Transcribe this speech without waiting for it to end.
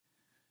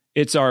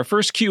It's our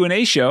first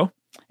Q&A show,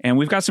 and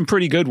we've got some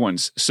pretty good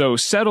ones. So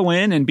settle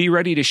in and be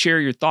ready to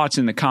share your thoughts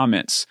in the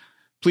comments.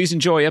 Please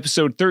enjoy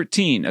episode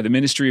 13 of the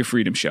Ministry of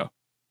Freedom Show.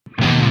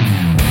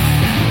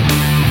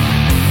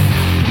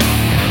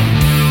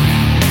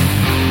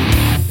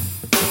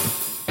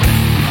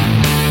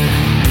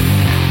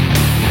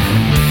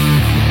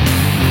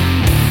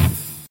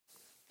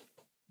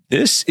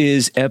 This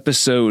is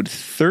episode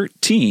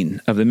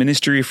 13 of the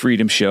Ministry of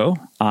Freedom Show.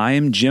 I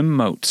am Jim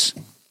Moats.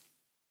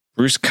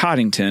 Bruce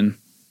Coddington,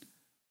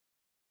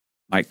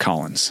 Mike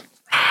Collins.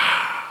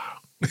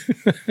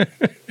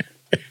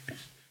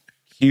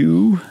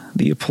 Cue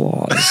the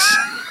applause.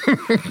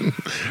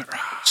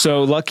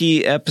 So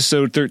lucky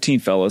episode 13,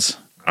 fellas.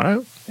 All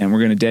right. And we're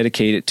going to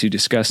dedicate it to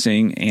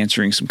discussing,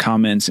 answering some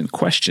comments and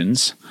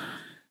questions.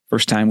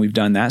 First time we've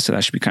done that, so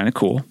that should be kind of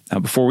cool. Now,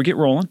 before we get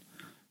rolling,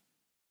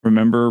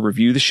 remember,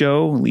 review the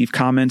show, leave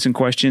comments and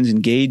questions,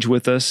 engage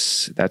with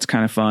us. That's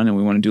kind of fun, and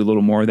we want to do a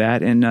little more of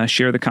that, and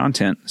share the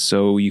content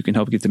so you can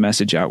help get the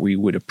message out. We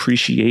would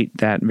appreciate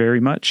that very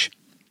much.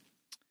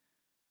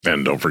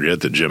 And don't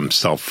forget that Jim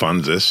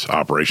self-funds this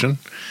operation.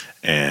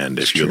 And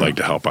if you'd like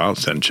to help out,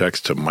 send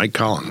checks to Mike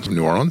Collins,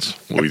 New Orleans,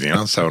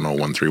 Louisiana,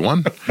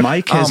 70131.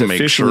 Mike has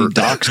officially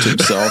doxed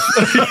himself.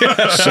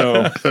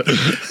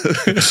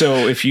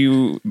 So if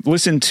you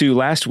listen to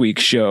last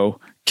week's show,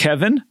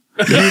 Kevin,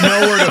 you know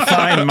where to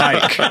find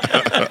Mike.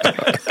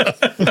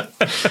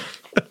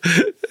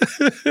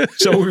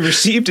 So we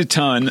received a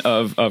ton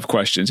of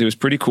questions. It was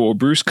pretty cool.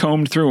 Bruce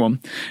combed through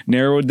them,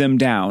 narrowed them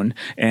down.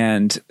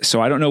 And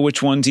so I don't know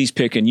which ones he's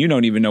picking. You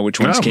don't even know which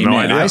ones came in.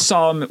 Idea. I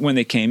saw them when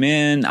they came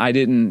in. I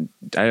didn't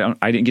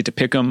get to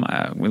pick them.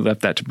 We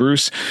left that to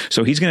Bruce.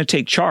 So he's going to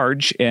take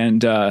charge.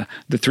 And the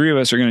three of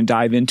us are going to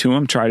dive into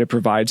them, try to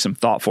provide some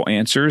thoughtful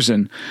answers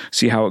and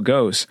see how it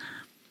goes.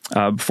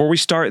 Before we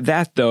start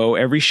that, though,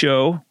 every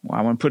show,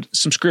 I want to put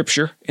some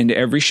scripture into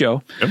every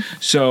show. Yep.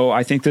 So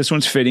I think this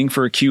one's fitting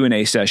for a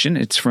Q&A session.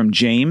 It's from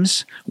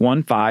James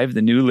 1:5,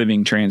 the New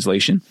Living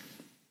Translation.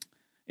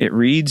 It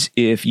reads,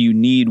 "If you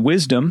need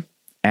wisdom,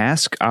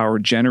 ask our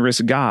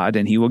generous God,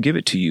 and he will give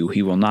it to you.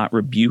 He will not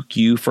rebuke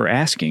you for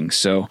asking."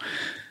 So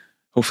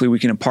hopefully we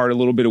can impart a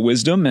little bit of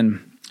wisdom and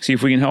see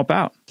if we can help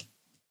out.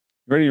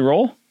 Ready to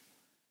roll?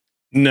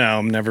 No,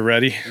 I'm never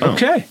ready.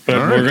 Okay. But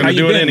we're going to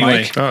do it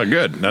anyway. Mike? Oh,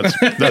 good. That's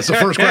the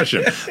first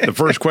question. The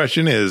first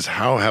question is,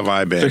 how have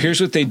I been? So here's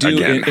what they do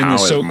in the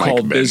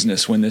so-called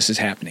business when this is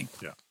happening.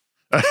 Yeah.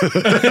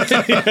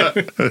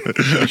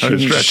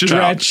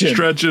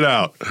 Stretch it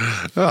out.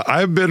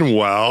 I've been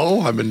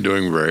well. I've been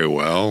doing very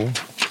well.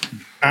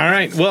 All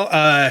right. Well,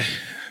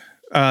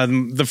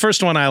 the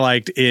first one I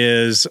liked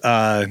is,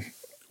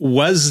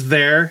 was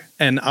there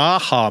an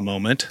aha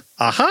moment?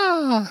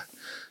 Aha!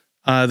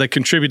 That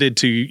contributed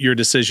to your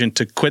decision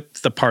to quit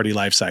the party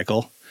life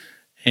cycle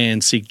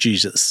and seek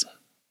Jesus?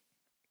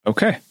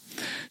 Okay.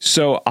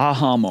 So,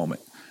 aha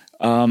moment.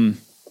 I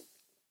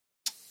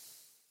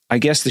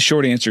guess the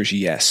short answer is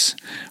yes.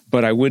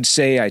 But I would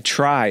say I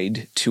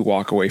tried to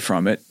walk away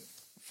from it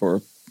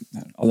for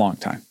a long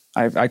time.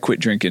 I quit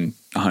drinking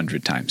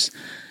 100 times.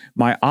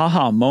 My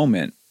aha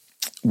moment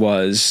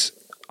was,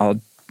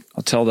 I'll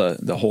tell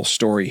the whole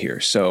story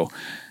here. So,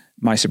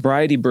 my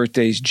sobriety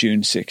birthday is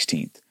June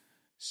 16th.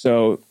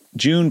 So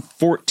June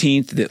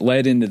 14th, that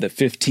led into the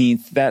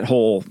 15th, that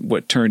whole,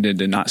 what turned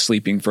into not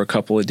sleeping for a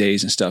couple of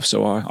days and stuff.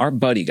 So our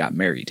buddy got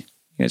married.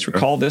 You guys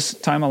recall this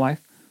time of life?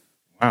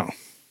 Wow.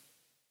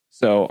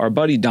 So our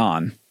buddy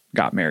Don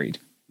got married.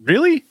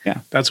 Really?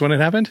 Yeah. That's when it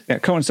happened? Yeah,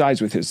 it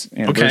coincides with his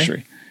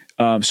anniversary.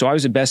 Okay. So I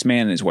was the best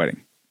man in his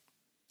wedding.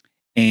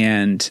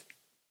 And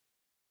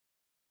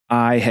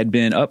I had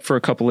been up for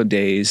a couple of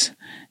days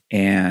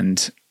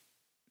and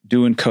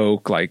doing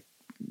coke, like,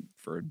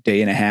 for a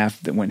day and a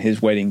half when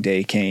his wedding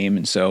day came.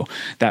 And so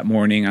that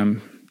morning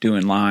I'm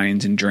doing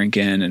lines and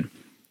drinking and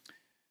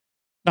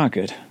not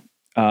good.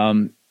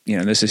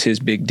 This is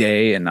his big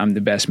day and I'm the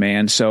best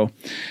man. So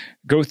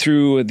go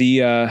through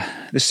the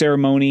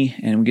ceremony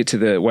and we get to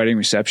the wedding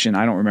reception.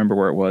 I don't remember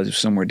where it was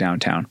somewhere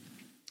downtown.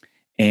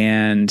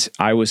 And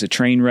I was a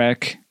train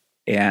wreck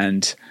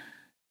and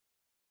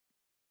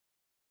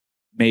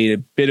made a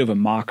bit of a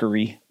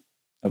mockery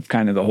of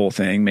kind of the whole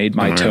thing, made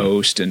my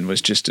toast and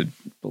was just a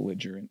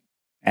belligerent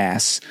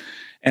ass.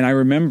 And I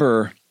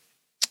remember,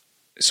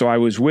 so I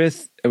was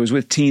with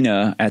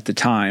Tina at the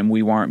time.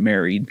 We weren't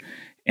married,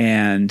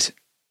 and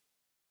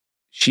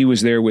she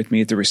was there with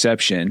me at the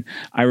reception.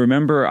 I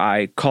remember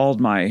I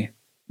called my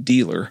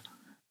dealer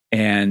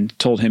and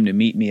told him to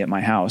meet me at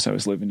my house. I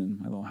was living in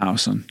my little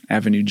house on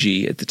Avenue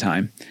G at the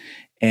time,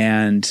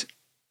 and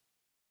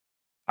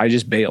I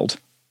just bailed.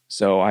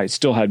 So I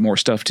still had more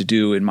stuff to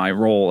do in my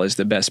role as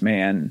the best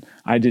man.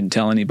 I didn't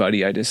tell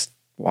anybody. I just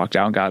walked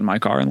out, got in my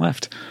car, and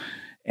left.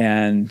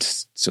 And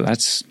so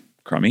that's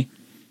crummy.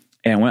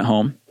 And went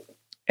home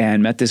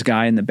and met this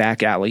guy in the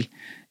back alley.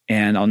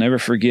 And I'll never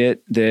forget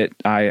that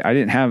I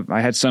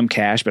had some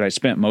cash, but I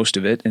spent most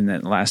of it in the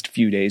last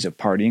few days of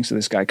partying. So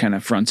this guy kind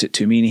of fronts it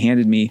to me, and he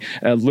handed me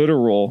a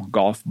literal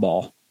golf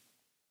ball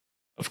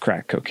of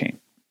crack cocaine.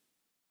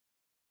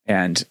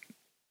 And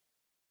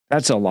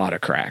That's a lot of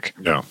crack.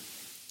 Yeah.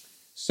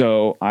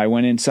 So I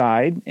went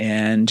inside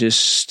and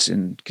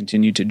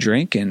continued to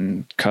drink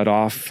and cut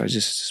off. I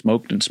just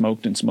smoked and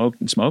smoked and smoked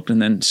and smoked.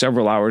 And then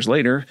several hours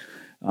later,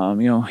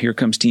 here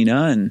comes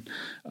Tina, and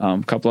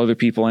a couple other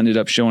people ended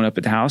up showing up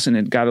at the house, and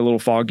it got a little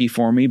foggy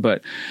for me,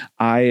 but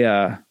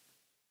I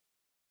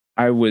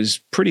was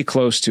pretty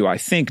close to, I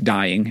think,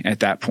 dying at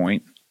that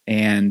point,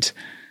 and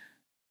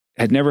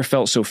had never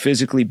felt so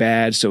physically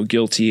bad, so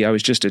guilty. I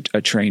was just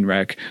a train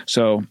wreck.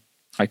 So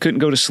I couldn't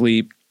go to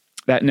sleep.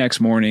 That next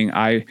morning,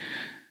 I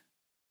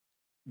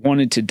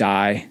wanted to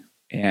die,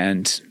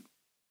 and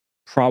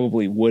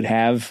probably would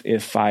have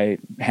if I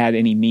had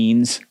any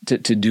means to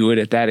do it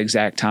at that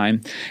exact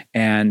time.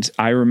 And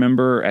I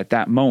remember at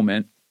that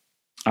moment,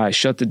 I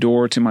shut the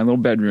door to my little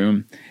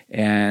bedroom,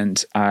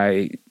 and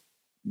I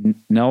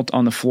knelt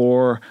on the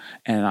floor,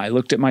 and I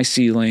looked at my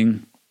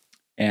ceiling,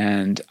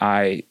 and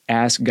I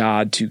asked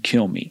God to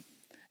kill me.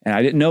 And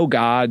I didn't know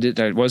God.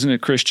 I wasn't a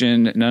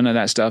Christian, none of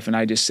that stuff. And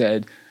I just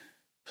said,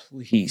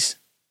 please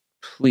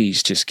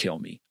just kill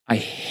me. I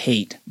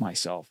hate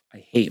myself. I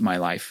hate my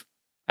life.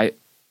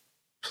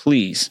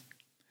 Please.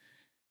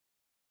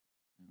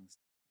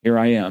 Here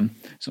I am.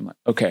 So I'm like,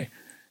 okay,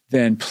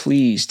 then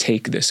please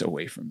take this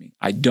away from me.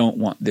 I don't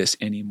want this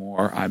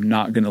anymore. I'm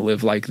not going to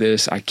live like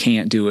this. I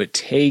can't do it.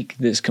 Take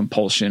this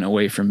compulsion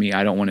away from me.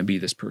 I don't want to be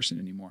this person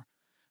anymore.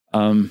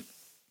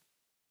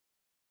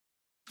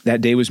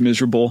 That day was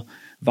miserable,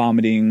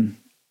 vomiting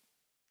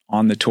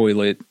on the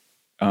toilet.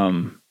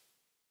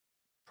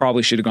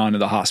 Probably should have gone to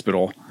the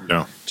hospital.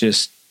 No.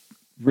 Just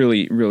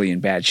really, really in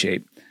bad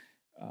shape.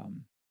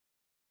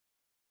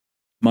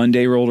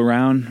 Monday rolled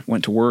around,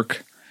 went to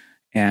work,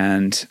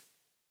 and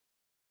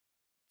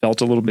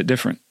felt a little bit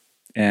different,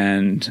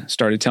 and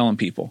started telling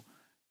people,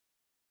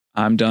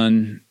 I'm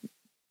done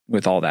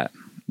with all that.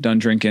 Done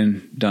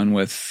drinking, done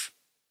with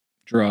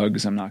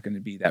drugs. I'm not going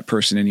to be that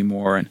person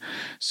anymore. And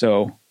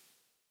so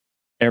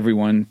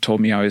everyone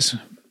told me I was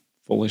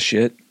full of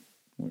shit.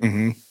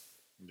 Mm-hmm.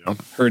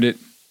 Yep. Heard it.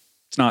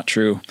 It's not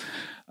true.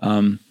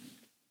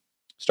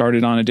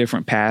 Started on a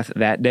different path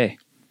that day.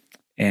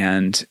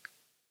 And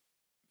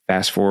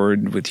fast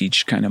forward with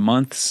each kind of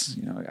months,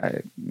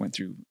 I went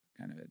through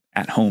kind of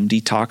at-home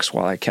detox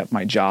while I kept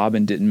my job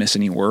and didn't miss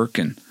any work,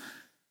 and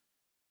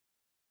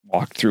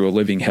walked through a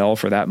living hell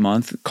for that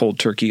month, cold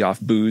turkey off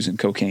booze and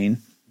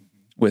cocaine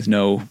with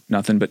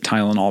nothing but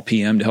Tylenol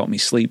PM to help me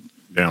sleep.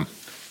 Yeah.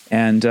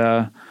 And,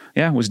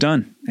 was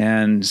done,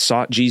 and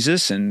sought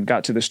Jesus, and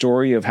got to the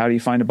story of how do you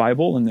find a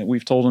Bible, and that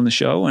we've told on the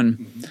show,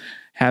 and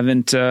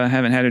haven't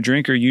had a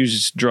drink or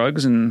used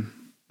drugs, and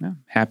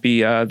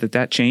happy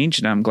that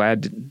changed, and I'm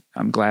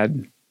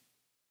glad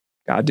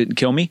God didn't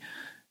kill me,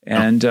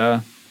 and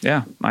I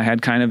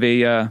had kind of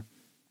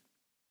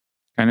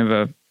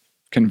a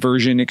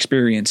conversion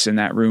experience in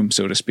that room,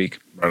 so to speak.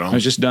 Right on. I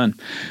was just done.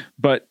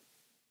 But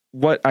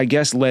what I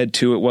guess led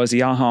to it was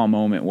the aha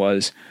moment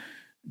was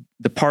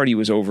the party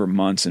was over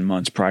months and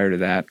months prior to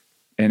that,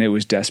 and it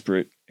was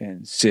desperate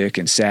and sick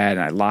and sad,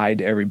 and I lied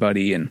to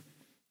everybody, and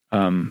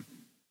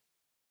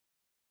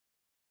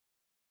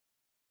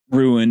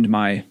ruined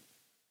my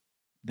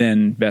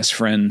then best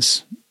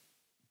friend's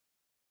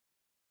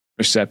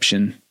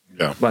reception.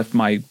 Yeah. Left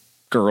my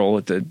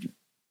girl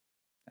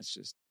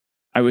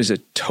I was a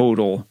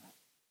total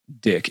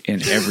dick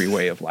in every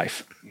way of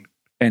life,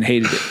 and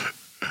hated it.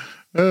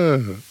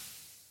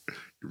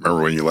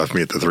 Remember when you left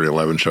me at the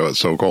 311 show at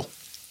Sokol?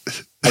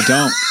 I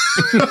don't.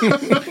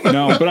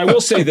 No, but I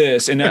will say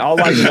this, and I'll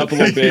lighten it up a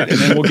little bit, and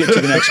then we'll get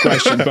to the next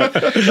question. But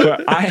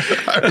I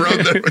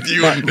rode that with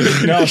you.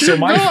 So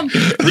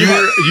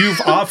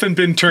you've often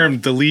been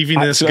termed the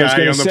leavingest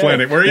guy on the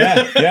planet. Were you?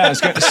 Yeah.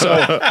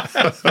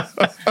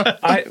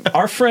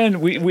 Our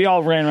friend, we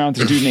all ran around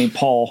with a dude named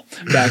Paul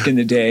back in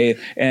the day,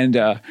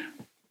 and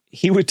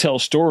he would tell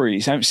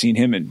stories. I haven't seen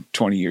him in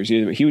 20 years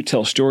either, but he would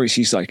tell stories.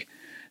 He's like,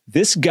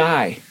 this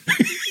guy,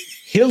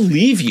 he'll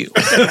leave you.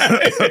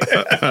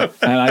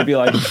 And I'd be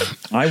like,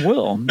 I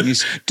will.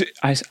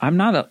 I'm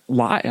not a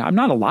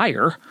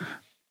liar.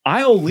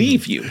 I'll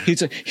leave you.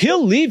 He's like,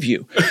 he'll leave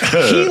you.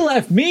 He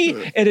left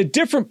me at a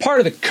different part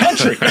of the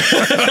country.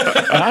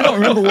 And I don't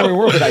remember where we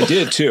were, but I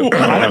did too.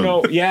 I don't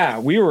know. Yeah,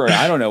 we were,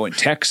 in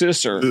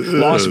Texas or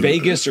Las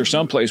Vegas or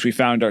someplace we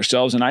found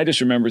ourselves. And I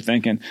just remember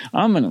thinking,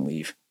 I'm going to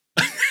leave.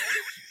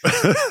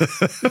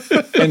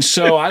 And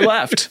so I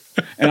left,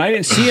 and I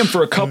didn't see him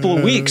for a couple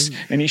of weeks,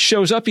 and he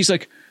shows up. He's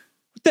like,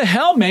 what the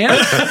hell, man?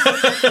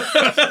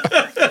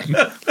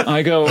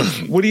 I go,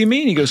 what do you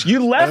mean? He goes,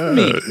 you left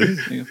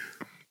me.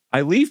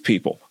 I leave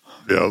people.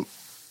 Yeah.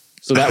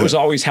 So that was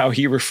always how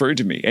he referred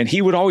to me. And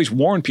he would always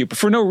warn people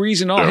for no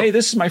reason. Hey,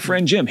 this is my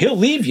friend Jim. He'll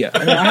leave you.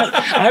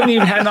 I haven't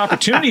even had an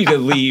opportunity to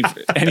leave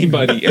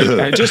anybody.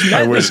 I just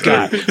met this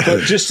guy.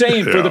 But just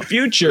saying, for the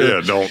future.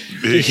 Yeah, don't.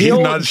 He's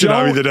not should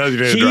not be the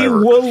designated driver.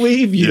 He will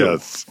leave you.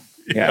 Yes.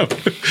 Yeah.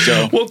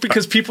 So, well,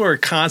 because people are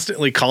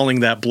constantly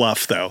calling that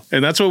bluff, though.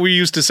 And that's what we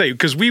used to say.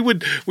 Because we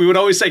would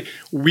always say,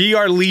 we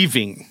are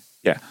leaving.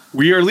 Yeah.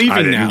 We are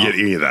leaving now. I didn't get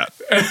any of that.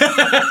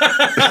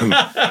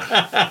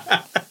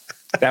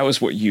 That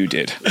was what you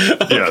did.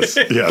 Yes,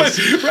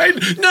 yes. Right?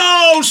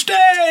 No,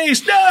 stay.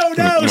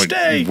 No,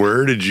 stay.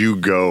 Where did you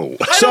go?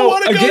 I don't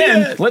want to go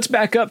again, yet. let's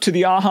back up to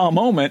the aha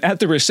moment.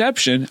 At the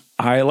reception,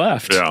 I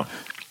left. Yeah.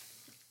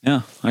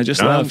 Yeah, I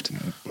just left.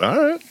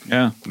 All right.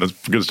 Yeah.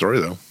 That's a good story,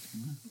 though.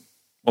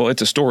 Well,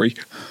 it's a story.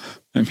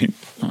 I mean,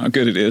 how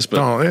good it is, but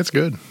Oh, that's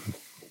good.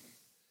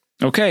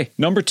 okay.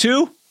 Number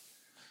 2,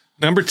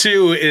 Number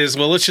 2 is,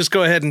 well, let's just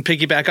go ahead and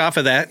piggyback off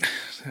of that.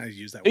 I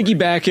use that word.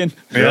 piggybacking.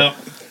 Yeah.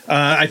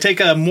 I take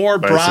a more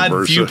Vice broad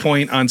versa.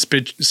 viewpoint on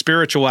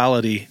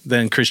spirituality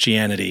than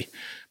Christianity.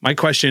 My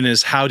question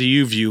is, how do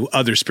you view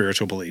other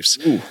spiritual beliefs?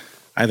 Ooh.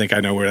 I think I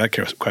know where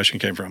that question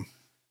came from.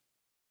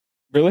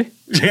 Really?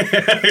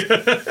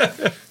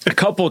 A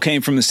couple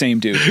came from the same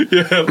dude.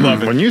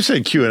 When you say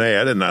Q&A,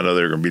 I did not know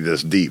they were going to be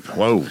this deep.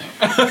 Whoa.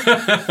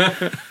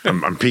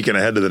 I'm peeking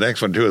ahead to the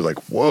next one, too. It's like,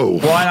 whoa.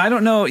 Well, I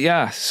don't know.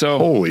 Yeah. So,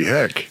 Holy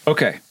heck.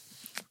 okay.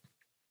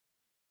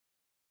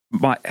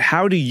 But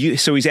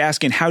so he's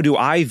asking, how do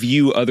I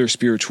view other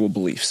spiritual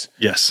beliefs?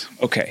 Yes.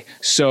 Okay.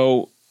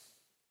 So,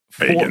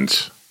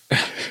 Pagans.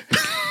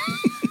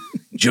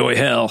 joy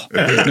hell.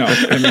 No.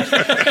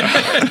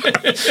 I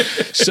mean,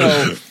 so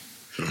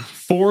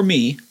for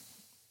me,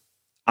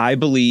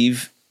 I'm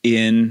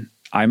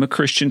a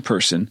Christian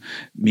person,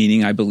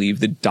 meaning I believe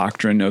the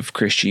doctrine of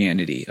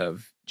Christianity,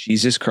 of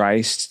Jesus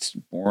Christ,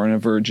 born a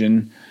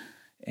virgin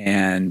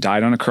and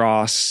died on a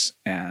cross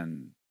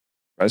and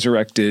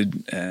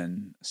resurrected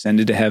and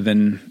ascended to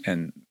heaven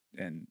and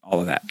all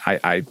of that.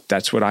 I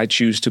that's what I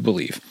choose to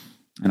believe.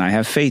 And I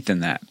have faith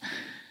in that.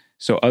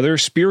 So other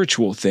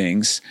spiritual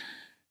things,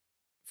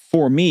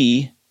 for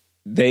me,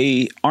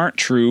 they aren't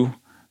true,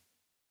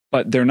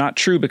 but they're not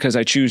true because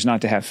I choose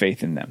not to have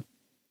faith in them.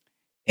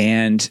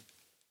 And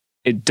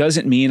it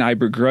doesn't mean I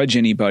begrudge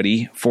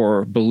anybody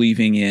for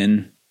believing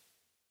in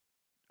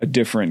a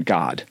different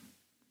God.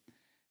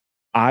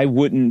 I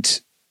would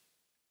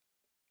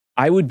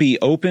be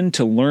open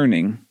to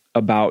learning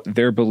about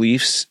their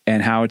beliefs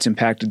and how it's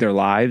impacted their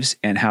lives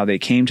and how they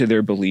came to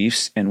their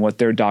beliefs and what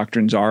their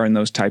doctrines are and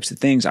those types of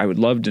things. I would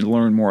love to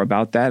learn more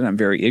about that. And I'm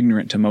very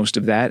ignorant to most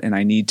of that, and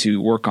I need to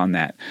work on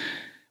that.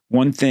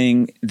 One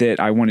thing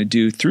that I want to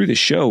do through the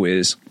show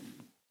is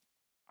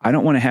I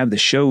don't want to have the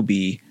show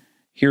be,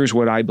 here's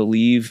what I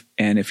believe,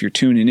 and if you're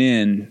tuning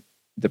in,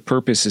 the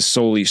purpose is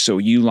solely so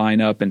you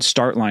line up and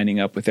start lining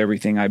up with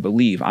everything I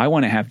believe. I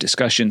want to have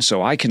discussions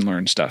so I can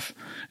learn stuff,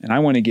 and I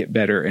want to get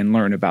better and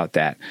learn about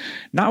that.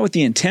 Not with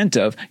the intent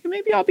of,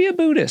 maybe I'll be a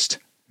Buddhist.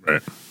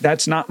 Right.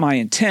 That's not my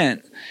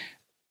intent.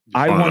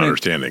 I want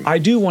understanding. I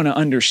do want to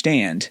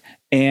understand,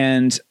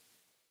 and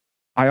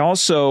I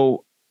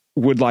also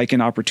would like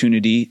an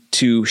opportunity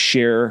to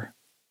share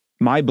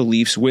my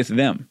beliefs with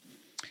them.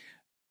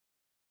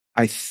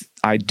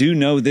 I do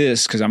know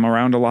this because I'm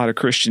around a lot of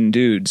Christian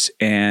dudes,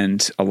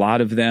 and a lot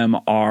of them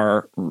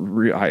are,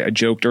 I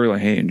joked earlier,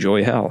 hey,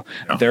 enjoy hell.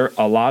 Yeah.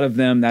 A lot of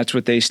them, that's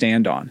what they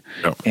stand on,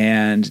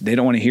 and they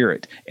don't want to hear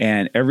it.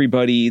 And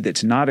everybody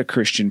that's not a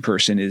Christian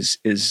person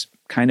is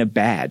kind of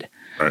bad.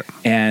 Right.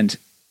 And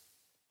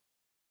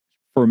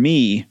for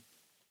me,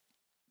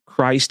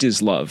 Christ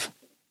is love.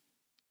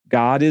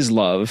 God is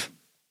love,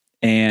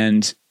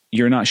 and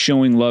you're not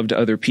showing love to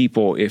other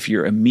people if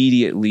you're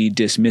immediately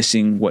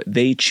dismissing what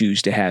they choose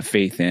to have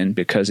faith in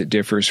because it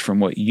differs from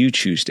what you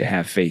choose to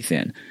have faith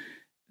in.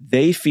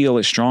 They feel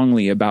as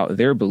strongly about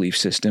their belief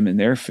system and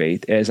their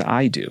faith as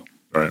I do.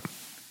 Right.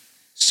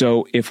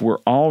 So if we're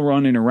all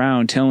running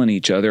around telling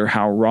each other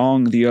how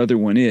wrong the other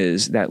one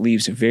is, that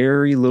leaves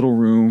very little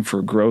room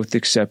for growth,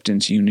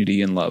 acceptance,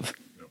 unity, and love.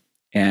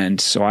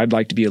 And so I'd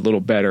like to be a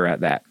little better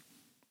at that.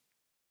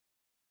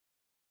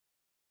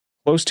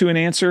 Close to an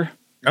answer?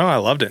 Oh, I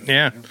loved it.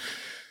 Yeah.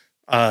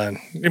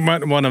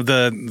 One of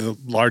the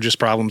largest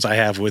problems I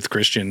have with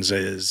Christians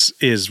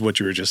is what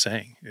you were just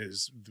saying,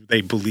 is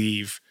they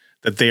believe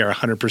that they are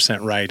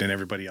 100% right and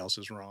everybody else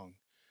is wrong.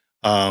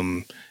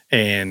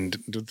 And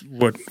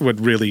what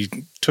really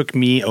took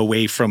me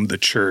away from the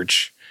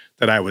church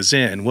that I was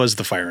in was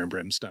the fire and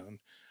brimstone.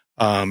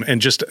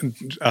 And just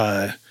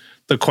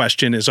the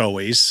question is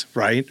always,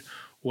 right,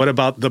 what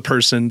about the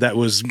person that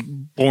was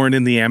born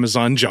in the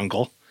Amazon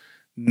jungle,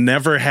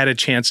 never had a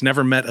chance,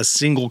 never met a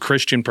single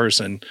Christian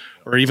person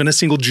or even a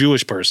single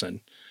Jewish person?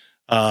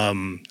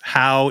 It's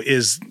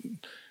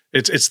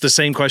the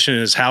same question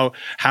as how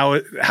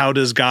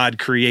does God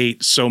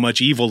create so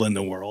much evil in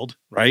the world,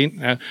 right?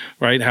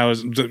 Right? How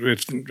is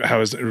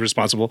it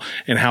responsible,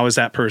 and how is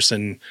that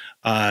person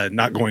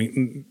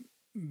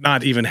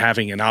not even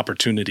having an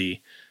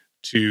opportunity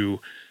to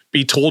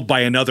be told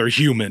by another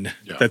human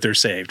that they're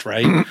saved,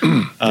 right?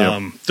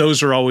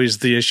 Those are always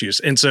the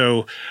issues. And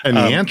so, and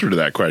the answer to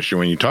that question,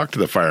 when you talk to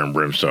the fire and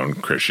brimstone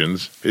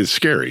Christians, is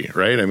scary,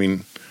 right? I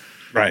mean,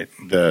 right.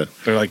 They're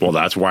like, well,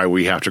 that's why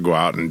we have to go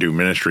out and do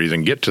ministries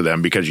and get to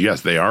them, because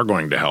yes, they are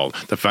going to hell.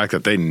 The fact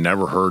that they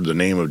never heard the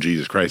name of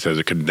Jesus Christ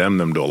has condemned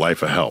them to a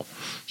life of hell.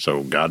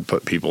 So God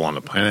put people on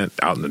the planet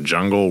out in the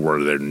jungle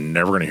where they're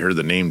never going to hear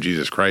the name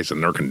Jesus Christ,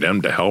 and they're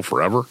condemned to hell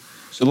forever.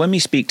 So let me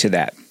speak to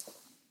that.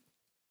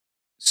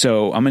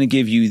 So I'm going to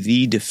give you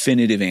the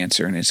definitive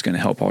answer, and it's going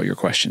to help all your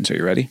questions. Are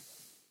you ready?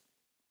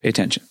 Pay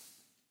attention.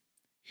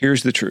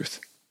 Here's the truth.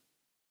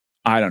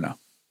 I don't know.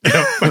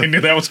 Yep, I knew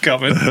that was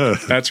coming.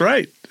 That's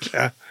right.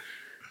 Yeah.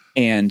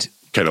 And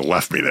kind of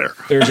left me there.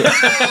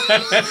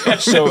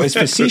 So as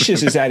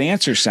facetious as that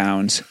answer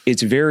sounds,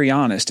 it's very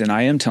honest, and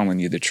I am telling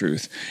you the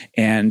truth.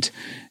 And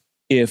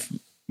if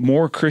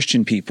more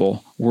Christian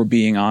people were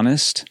being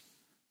honest,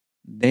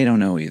 they don't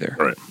know either.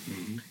 Right.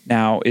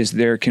 Now,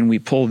 can we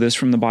pull this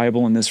from the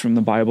Bible and this from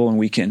the Bible? And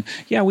we can,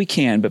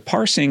 but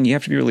parsing, you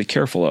have to be really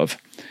careful of.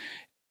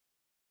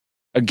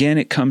 Again,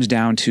 it comes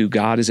down to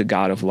God is a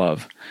God of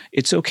love.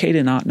 It's okay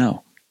to not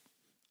know.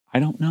 I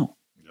don't know.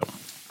 Yep.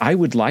 I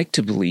would like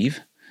to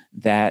believe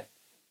that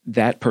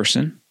that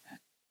person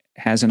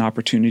has an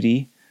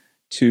opportunity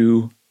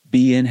to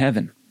be in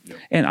heaven. Yep.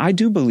 And I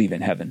do believe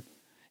in heaven.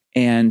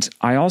 And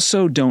I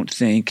also don't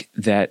think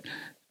that,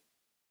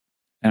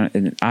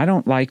 and I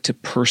don't like to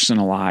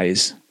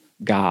personalize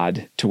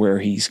God to where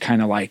he's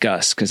kind of like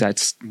us, because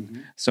that's,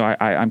 so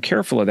I'm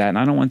careful of that. And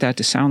I don't want that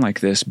to sound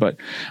like this, but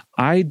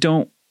I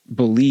don't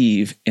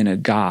believe in a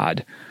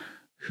God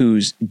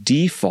whose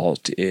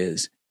default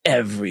is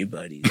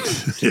everybody.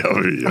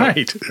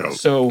 Right. Yeah.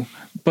 So,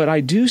 but I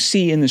do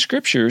see in the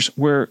scriptures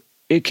where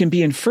it can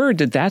be inferred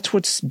that that's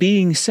what's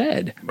being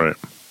said. Right.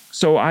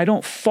 So I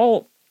don't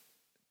fault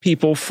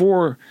people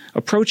for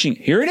approaching,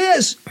 here it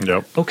is.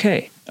 Yep.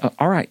 Okay.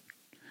 All right.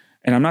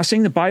 And I'm not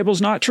saying the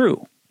Bible's not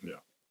true. Yeah.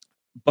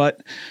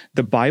 But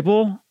the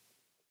Bible.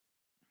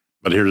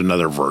 But here's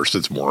another verse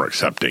that's more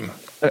accepting.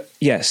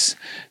 Yes.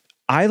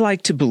 I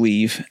like to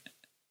believe,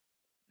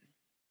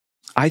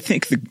 I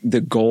think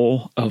the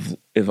goal of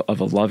a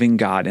loving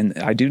God, and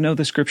I do know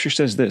the scripture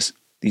says this,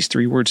 these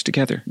three words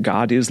together,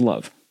 God is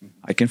love.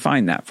 I can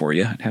find that for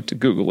you. I'd have to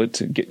Google it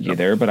to get you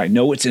there, but I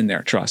know it's in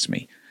there. Trust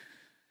me.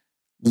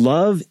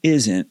 Love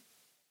isn't,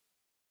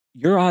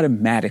 you're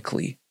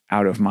automatically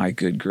out of my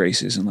good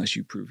graces unless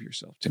you prove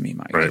yourself to me,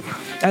 Mike. Right.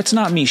 That's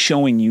not me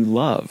showing you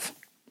love.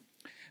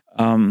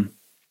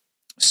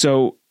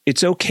 So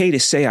it's okay to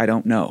say, I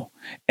don't know.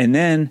 And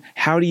then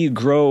how do you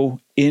grow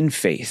in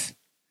faith?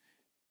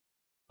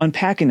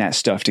 Unpacking that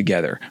stuff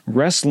together,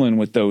 wrestling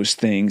with those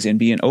things and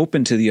being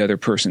open to the other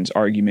person's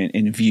argument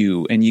and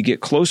view. And you get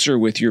closer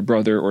with your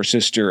brother or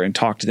sister and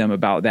talk to them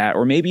about that.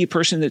 Or maybe a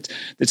person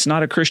that's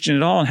not a Christian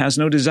at all and has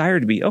no desire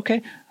to be.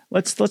 Okay,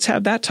 let's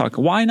have that talk.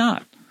 Why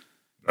not?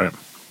 Right.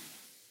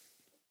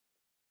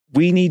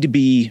 We need to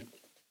be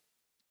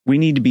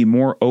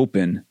more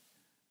open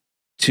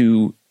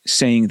to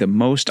saying the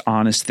most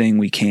honest thing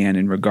we can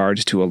in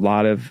regards to a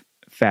lot of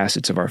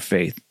facets of our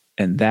faith.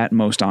 And that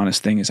most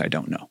honest thing is, I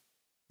don't know.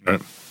 Right.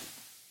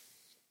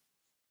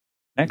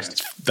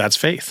 Next. That's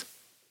faith.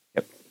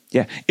 Yep.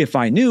 Yeah. If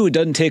I knew, it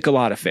doesn't take a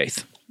lot of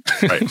faith.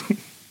 Right.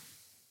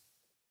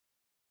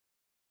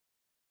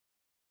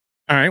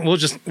 All right. We'll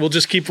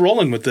just keep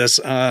rolling with this.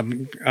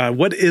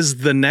 What is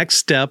the next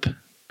step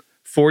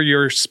for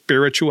your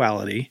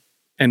spirituality,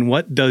 and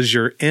what does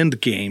your end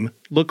game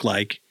look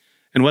like?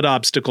 And what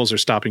obstacles are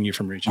stopping you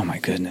from reaching? Oh my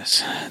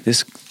goodness.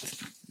 This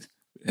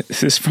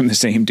is from the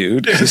same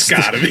dude. It's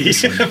gotta be,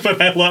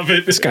 but I love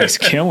it. This guy's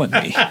killing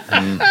me.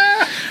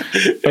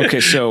 Okay,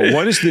 so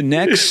what is the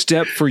next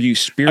step for you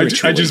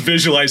spiritually? I just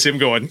visualize him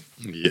going,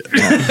 Yeah.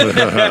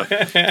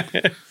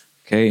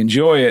 Okay,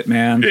 enjoy it,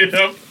 man.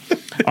 yep.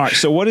 All right,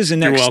 so what is the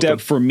next welcome.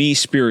 step for me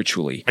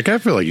spiritually? I kind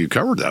of feel like you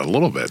covered that a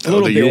little bit. Though,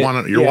 little that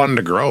bit, you're wanting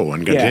to grow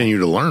and continue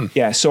to learn.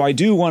 Yeah, so I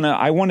do want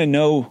to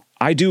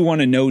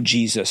know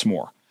Jesus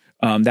more.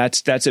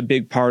 That's a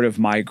big part of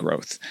my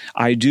growth.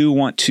 I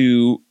want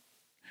to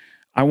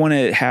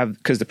have,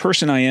 because the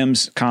person I am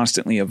is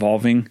constantly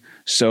evolving.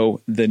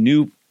 So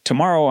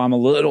tomorrow I'm a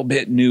little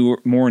bit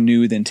more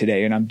new than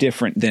today, and I'm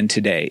different than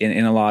today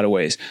in a lot of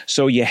ways.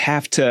 So you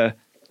have to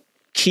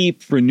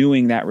keep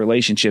renewing that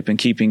relationship and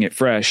keeping it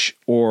fresh,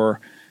 or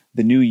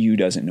the new you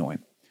doesn't know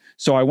him.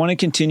 So I want to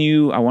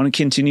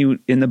continue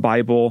in the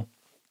Bible.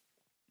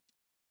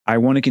 I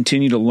want to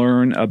continue to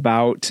learn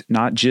about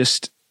not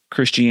just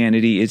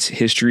Christianity, its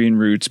history and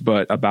roots,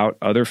 but about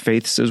other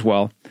faiths as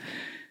well.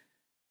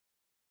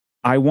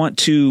 I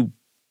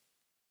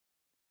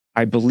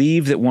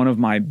believe that one of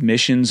my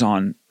missions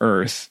on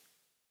earth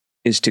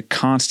is to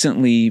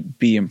constantly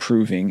be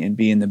improving and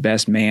being the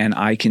best man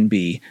I can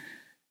be,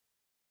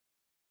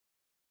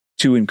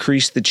 to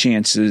increase the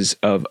chances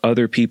of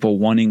other people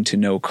wanting to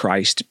know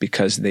Christ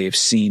because they've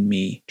seen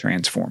me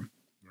transform.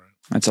 Right.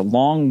 That's a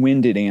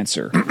long-winded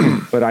answer,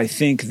 but I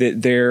think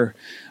that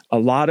a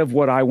lot of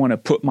what I want to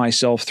put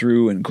myself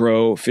through and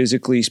grow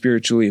physically,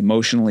 spiritually,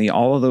 emotionally,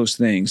 all of those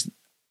things,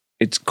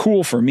 it's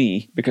cool for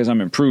me because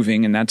I'm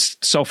improving, and that's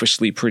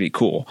selfishly pretty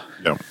cool.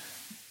 Yeah.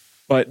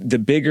 But the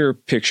bigger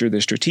picture,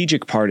 the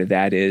strategic part of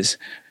that is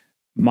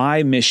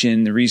my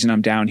mission, the reason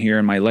I'm down here,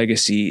 and my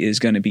legacy is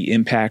going to be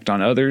impact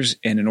on others.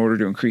 And in order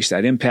to increase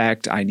that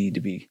impact, I need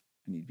to be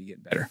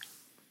getting better.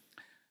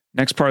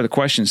 Next part of the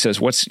question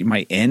says, what's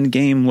my end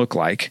game look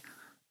like,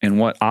 and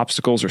what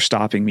obstacles are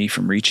stopping me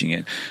from reaching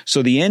it?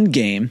 So the end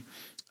game,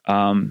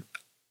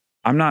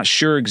 I'm not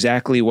sure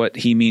exactly what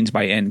he means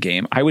by end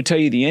game. I would tell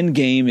you the end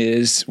game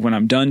is when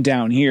I'm done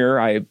down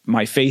here,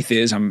 my faith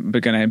is I'm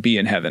going to be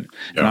in heaven.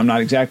 Yeah. And I'm not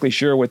exactly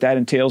sure what that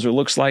entails or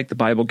looks like. The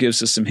Bible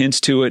gives us some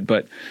hints to it,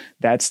 but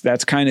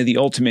that's kind of the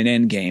ultimate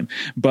end game.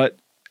 But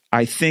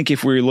I think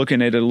if we're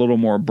looking at it a little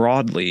more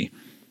broadly,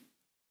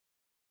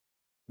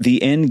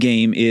 the end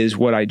game is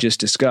what I just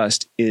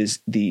discussed, is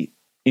the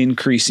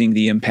increasing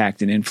the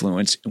impact and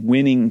influence.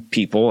 Winning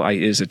people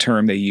is a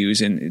term they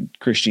use in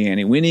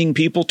Christianity, winning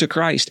people to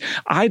Christ.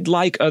 I'd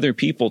like other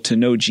people to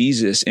know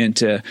Jesus and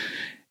to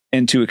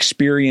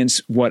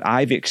experience what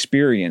I've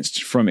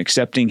experienced from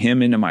accepting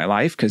him into my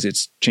life, because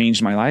it's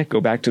changed my life.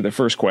 Go back to the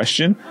first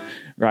question,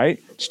 right?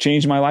 It's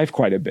changed my life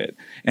quite a bit.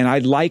 And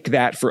I'd like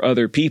that for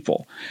other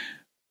people.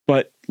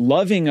 But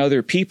loving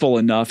other people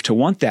enough to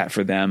want that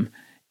for them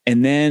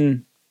and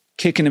then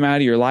kicking them out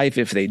of your life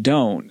if they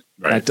don't,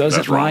 right, that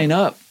doesn't line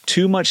up.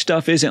 Too much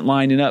stuff isn't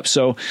lining up.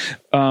 So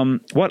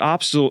what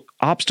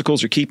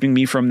obstacles are keeping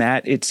me from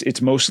that?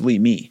 It's mostly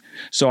me.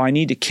 So I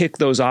need to kick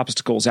those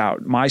obstacles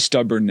out. My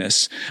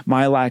stubbornness,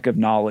 my lack of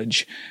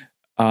knowledge,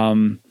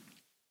 my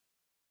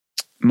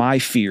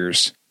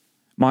fears,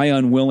 my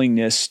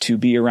unwillingness to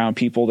be around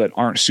people that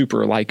aren't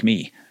super like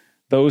me.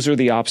 Those are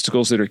the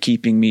obstacles that are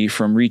keeping me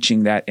from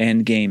reaching that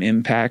end game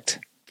impact.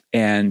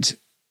 And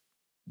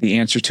the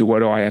answer to what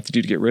do I have to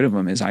do to get rid of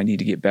them is I need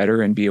to get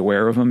better and be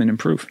aware of them and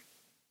improve.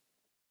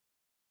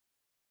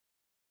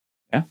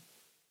 Yeah.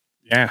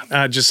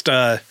 Yeah. Just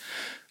the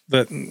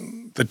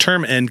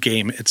term end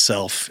game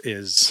itself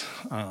is,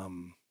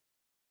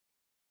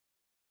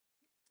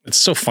 it's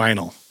so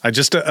final.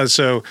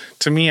 So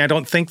to me, I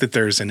don't think that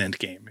there's an end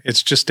game.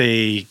 It's just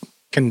a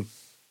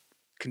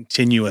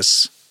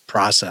continuous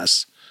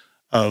process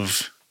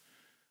of,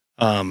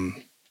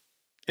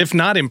 if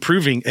not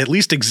improving, at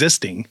least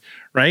existing,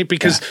 right?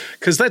 Because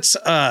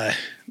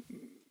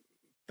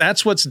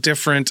that's what's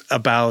different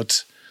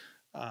about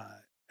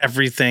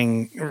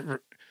everything.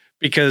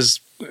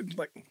 Because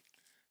like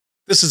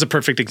this is a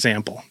perfect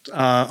example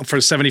for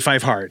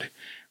 75 Hard,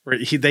 where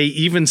they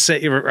even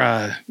say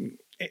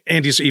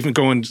Andy's even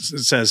going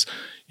says,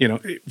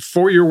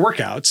 for your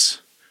workouts.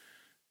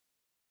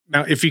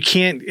 Now, if you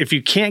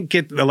can't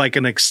get like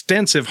an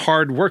extensive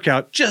hard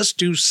workout, just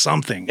do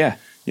something. Yeah.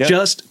 Yep.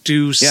 Just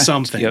do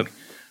something. Yep.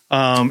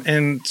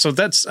 And so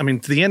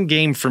the end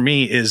game for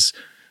me is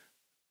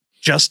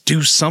just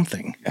do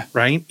something,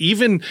 right?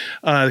 Even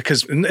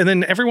because, and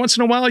then every once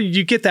in a while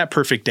you get that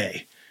perfect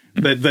day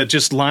that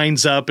just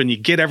lines up and you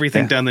get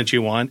everything done that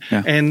you want.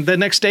 Yeah. And the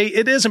next day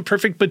it isn't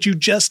perfect, but you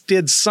just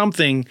did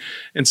something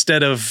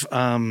instead of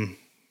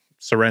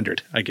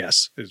surrendered, I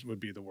guess would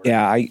be the word.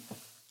 Yeah.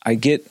 I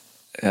get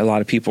a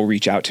lot of people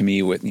reach out to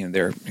me with,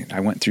 I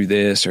went through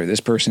this, or this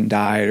person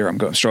died, or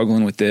I'm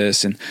struggling with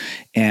this.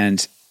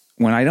 And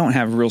when I don't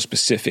have real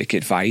specific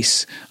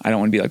advice, I don't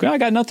want to be like, well, I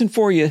got nothing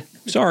for you.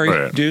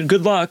 Sorry, dude,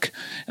 good luck.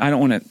 I don't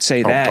want to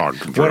say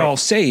that. What I'll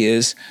say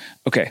is,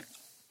 okay,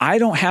 I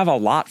don't have a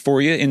lot for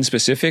you in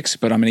specifics,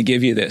 but I'm going to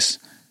give you this.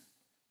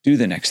 Do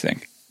the next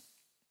thing.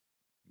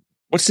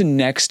 What's the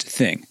next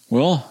thing?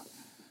 Well,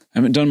 I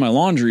haven't done my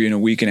laundry in a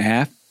week and a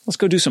half. Let's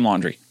go do some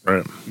laundry.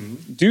 Right.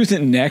 Do the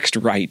next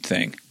right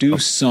thing. Do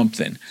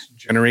something.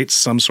 Generate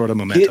some sort of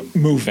momentum. Get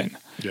moving.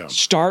 Yeah.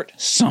 Start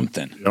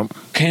something. Yep.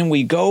 Can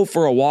we go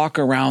for a walk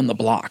around the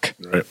block?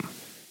 Right.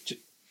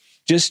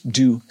 Just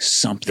do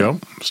something.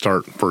 Yep.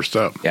 Start first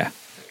step. Yeah.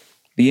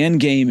 The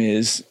end game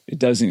is it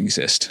doesn't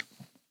exist.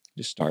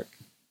 Just start.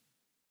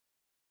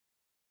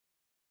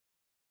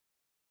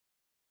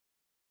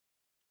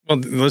 Well,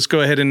 let's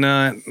go ahead and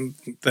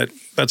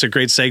that's a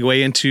great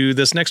segue into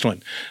this next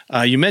one.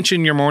 You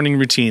mentioned your morning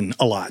routine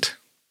a lot.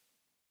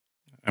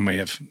 I may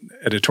have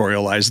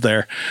editorialized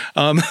there.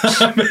 I'm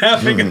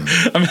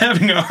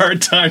having a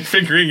hard time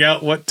figuring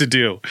out what to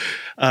do.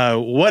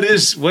 What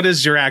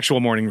is your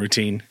actual morning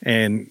routine,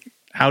 and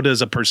how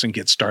does a person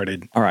get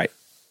started? All right.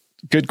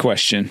 Good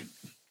question.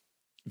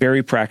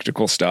 Very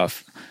practical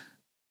stuff.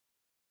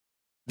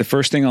 The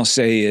first thing I'll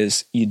say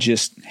is you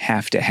just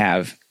have to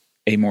have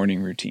a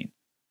morning routine.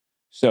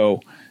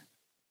 So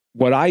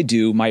what I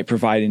do might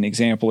provide an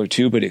example or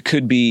two, but it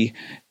could be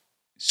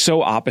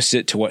so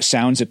opposite to what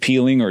sounds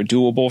appealing or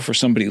doable for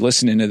somebody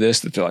listening to this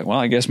that they're like, well,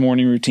 I guess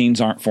morning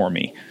routines aren't for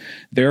me.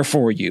 They're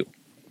for you.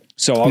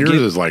 So yours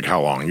is like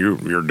how long?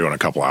 You're doing a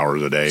couple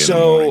hours a day.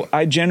 So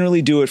I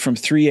generally do it from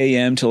 3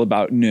 a.m. till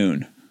about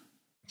noon.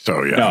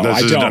 So yeah, no,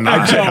 I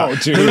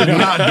don't, dude. This is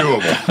not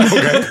doable.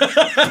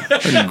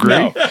 Okay,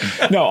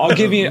 great. No, I'll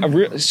give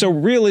you so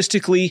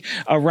realistically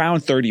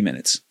around 30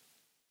 minutes.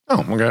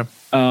 Oh, okay.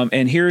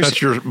 And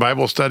that's your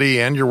Bible study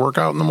and your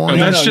workout in the morning.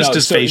 That's just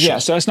his facial. Yeah,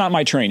 so that's not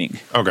my training.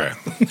 Okay.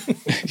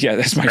 Yeah,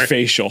 that's my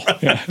facial.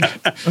 Yeah.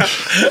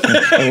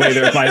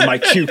 Later, my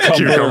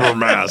cucumber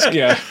mask.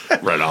 Yeah,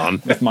 right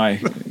on with my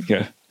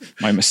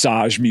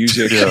massage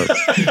music. Yeah.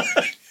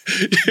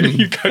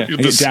 You got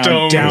the Down-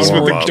 stones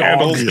downward with the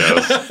dog.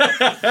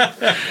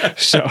 candles.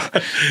 So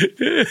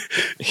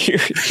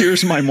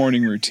here's my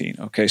morning routine.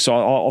 Okay. So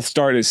I'll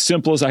start as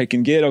simple as I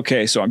can get.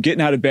 Okay. So I'm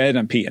getting out of bed.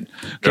 I'm peeing.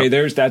 Okay.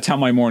 That's how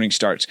my morning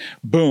starts.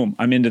 Boom.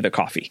 I'm into the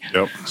coffee.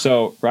 Yep.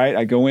 So, right.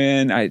 I go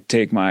in, I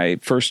take my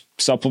first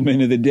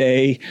supplement of the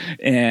day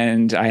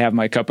and I have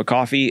my cup of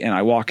coffee and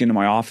I walk into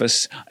my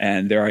office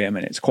and there I am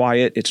and it's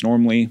quiet. It's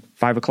normally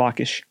 5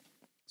 o'clock-ish.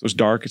 So it's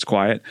dark. It's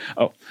quiet.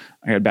 Oh,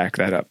 I got to back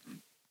that up.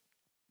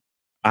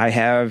 I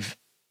have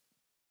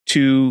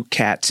 2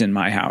 cats in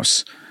my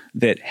house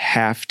that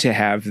have to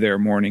have their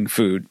morning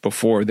food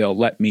before they'll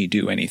let me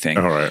do anything.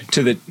 All right.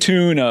 To the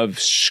tune of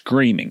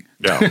screaming.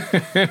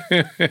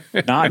 Yeah.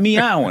 Not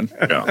meowing.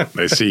 Yeah.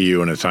 They see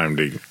you and it's time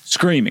to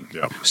Screaming.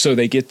 Yeah. So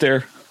they get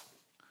there.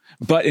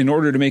 But in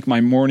order to make my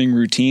morning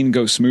routine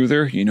go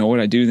smoother, you know what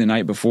I do the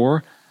night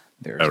before?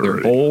 There's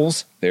their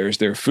bowls. There's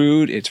their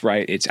food. It's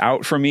right. It's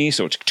out for me.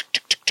 So it's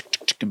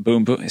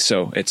boom, boom.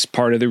 So it's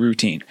part of the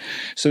routine.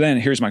 So then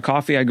here's my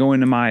coffee. I go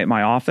into my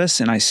office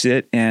and I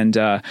sit. And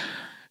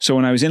so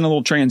when I was in a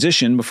little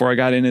transition before I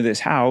got into this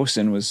house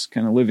and was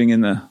kind of living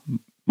in the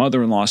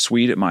mother-in-law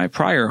suite at my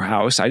prior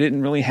house, I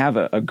didn't really have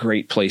a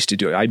great place to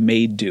do it. I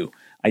made do.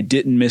 I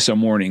didn't miss a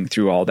morning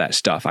through all that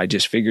stuff. I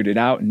just figured it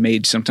out and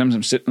made. Sometimes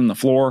I'm sitting on the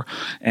floor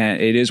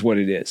and it is what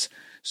it is.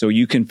 So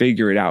you can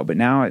figure it out. But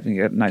now I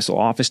got a nice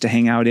little office to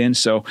hang out in.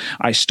 So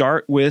I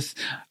start with,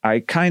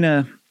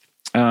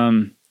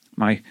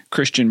 my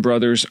Christian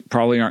brothers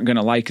probably aren't going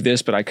to like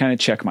this, but I kind of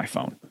check my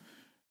phone.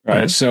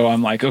 Right. So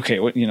I'm like, okay,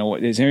 what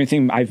is there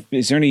anything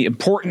is there any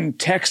important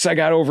texts I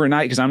got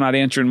overnight? Cause I'm not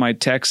answering my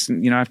texts,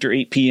 after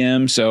 8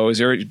 PM. So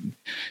so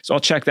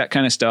I'll check that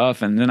kind of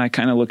stuff. And then I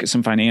kind of look at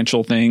some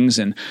financial things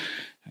and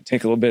I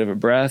take a little bit of a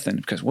breath and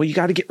because, you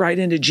got to get right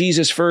into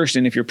Jesus first.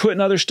 And if you're putting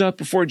other stuff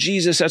before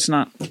Jesus, that's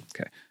not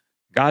okay.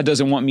 God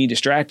doesn't want me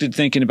distracted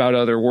thinking about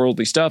other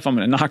worldly stuff. I'm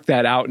going to knock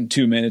that out in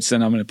 2 minutes.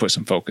 Then I'm going to put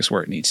some focus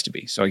where it needs to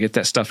be. So I get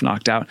that stuff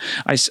knocked out.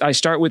 I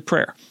start with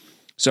prayer.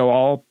 So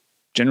I'll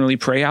generally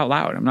pray out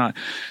loud. I'm not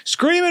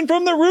screaming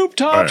from the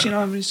rooftops. Right.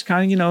 I'm just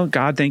kind of,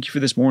 God, thank you for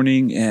this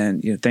morning.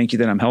 And thank you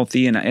that I'm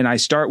healthy. And I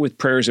start with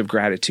prayers of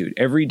gratitude.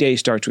 Every day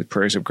starts with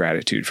prayers of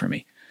gratitude for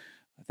me.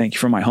 Thank you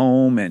for my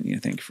home. And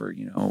thank you for,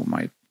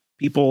 my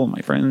people, my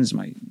friends,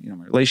 my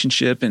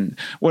relationship and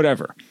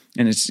whatever.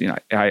 And it's,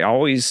 I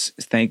always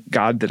thank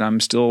God that I'm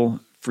still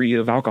free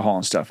of alcohol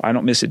and stuff. I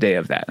don't miss a day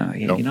of that.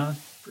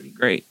 Pretty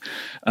great.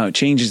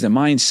 Changes the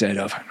mindset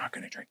of I'm not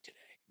going to drink today.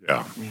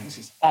 Yeah. This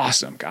is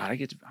awesome. God, I'm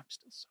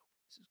still sober.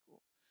 This is cool.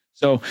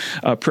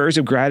 So prayers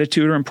of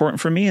gratitude are important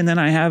for me. And then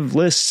I have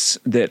lists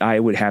that I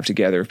would have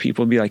together.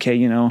 People would be like,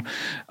 hey,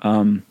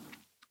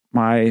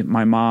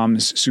 my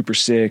mom's super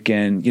sick.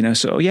 And,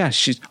 so yeah,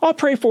 I'll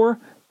pray for her.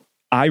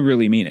 I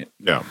really mean it.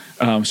 Yeah.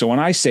 So when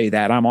I say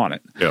that, I'm on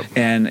it. Yep.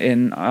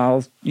 And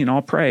I'll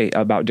pray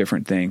about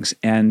different things.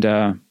 And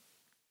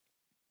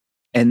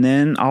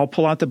then I'll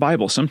pull out the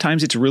Bible.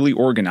 Sometimes it's really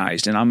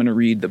organized and I'm going to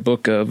read the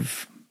book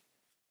of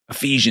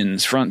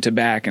Ephesians front to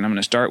back. And I'm going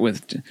to start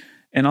with,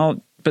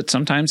 but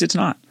sometimes it's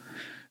not.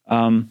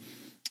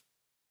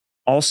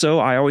 Also,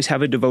 I always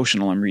have a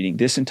devotional I'm reading.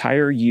 This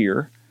entire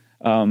year,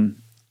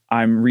 I'm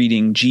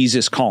reading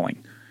Jesus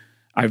Calling.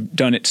 I've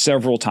done it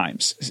several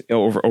times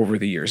over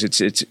the years.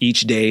 It's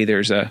each day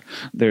there's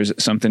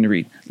something to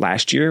read.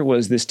 Last year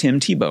was this Tim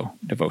Tebow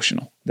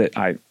devotional that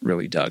I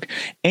really dug.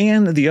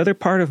 And the other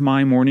part of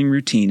my morning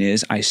routine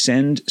is I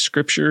send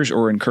scriptures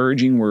or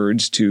encouraging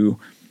words to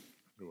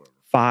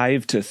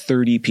 5 to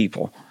 30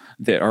 people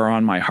that are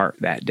on my heart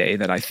that day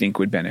that I think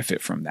would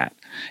benefit from that.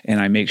 And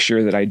I make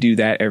sure that I do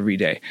that every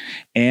day.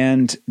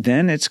 And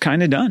then it's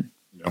kind of done.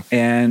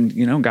 And,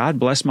 God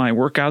bless my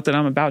workout that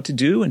I'm about to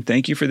do. And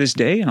thank you for this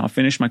day. And I'll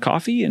finish my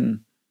coffee and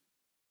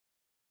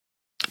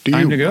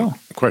time to go.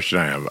 Question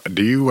I have.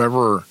 Do you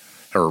ever,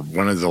 or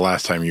when is the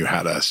last time you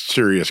had a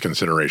serious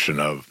consideration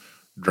of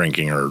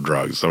drinking or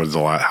drugs? So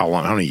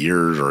how many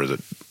years or has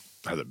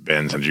it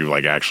been since you've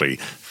actually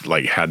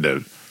had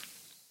to,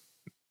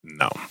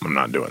 no, I'm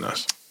not doing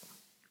this?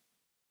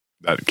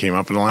 That came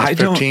up in the last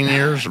 15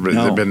 years?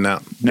 Has it been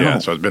that? No. Yeah,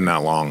 so it's been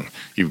that long.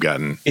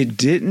 It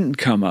didn't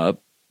come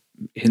up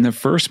in the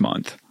first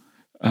month.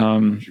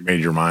 You made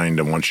your mind,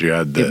 and once you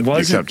had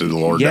accepted the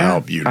Lord to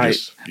help, you had the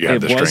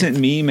strength. It wasn't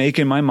me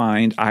making my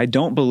mind. I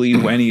don't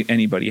believe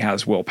anybody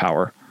has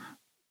willpower,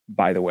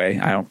 by the way.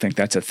 I don't think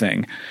that's a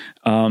thing.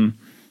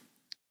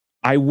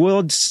 I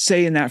will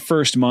say in that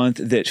first month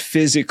that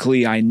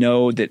physically I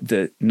know that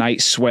the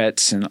night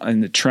sweats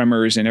and the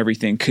tremors and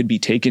everything could be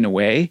taken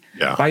away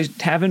by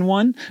having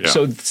one. Yeah.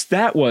 So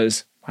that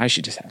was, I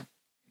should just have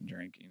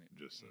drinking.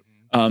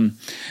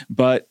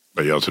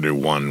 But you also do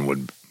one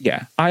would.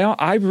 Yeah.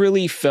 I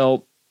really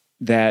felt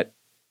that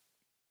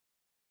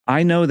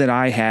I know that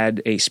I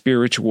had a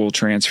spiritual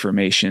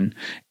transformation,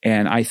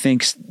 and I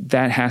think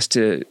that has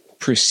to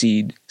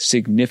precede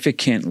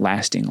significant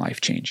lasting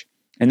life change.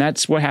 And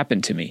that's what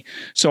happened to me.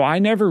 So I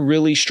never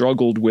really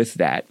struggled with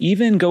that,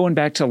 even going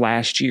back to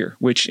last year,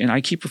 and I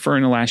keep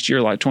referring to last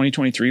year, like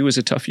 2023 was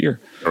a tough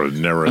year. There was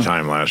never a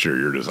time last year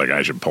you're just like,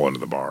 I should pull into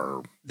the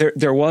bar.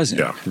 There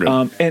wasn't. Yeah,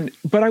 good.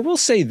 But I will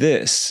say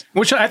this.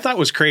 Which I thought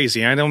was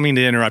crazy. I don't mean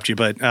to interrupt you,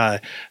 but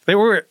there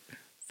were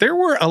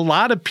a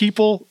lot of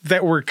people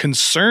that were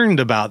concerned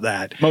about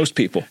that. Most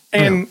people.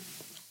 And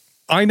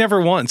I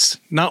never once,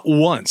 not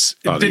once,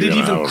 did it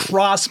even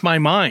cross my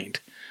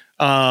mind.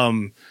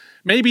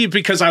 Maybe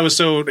because I was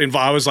so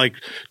involved, I was like,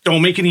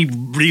 don't make any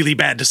really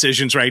bad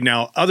decisions right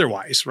now.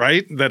 Otherwise,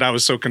 right? That I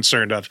was so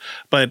concerned of.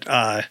 But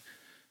I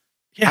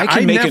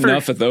can make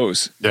enough of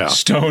those. Yeah.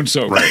 Stone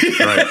sober. Right.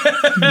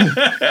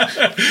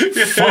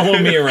 Follow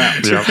me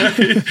around.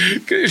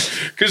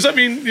 Because I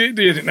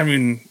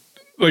mean,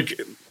 like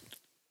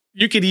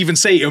you could even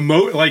say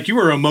like you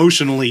were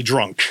emotionally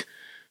drunk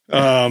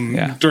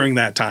during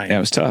that time. Yeah, it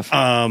was tough.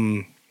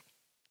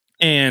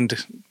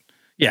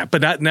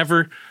 But that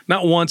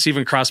not once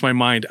even crossed my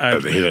mind.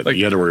 You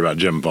had to worry about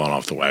Jim falling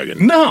off the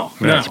wagon. No.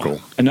 That's cool.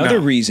 Another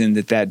reason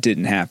that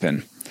didn't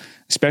happen,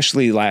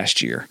 especially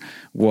last year,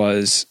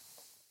 was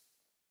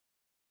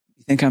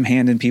you think I'm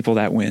handing people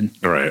that win?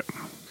 Right.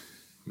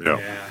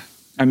 Yeah.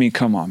 I mean,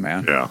 come on,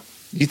 man. Yeah.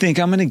 You think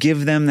I'm going to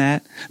give them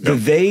that? The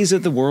theys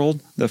of the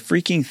world, the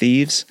freaking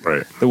thieves,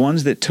 right? The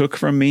ones that took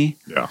from me,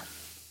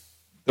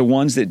 the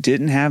ones that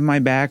didn't have my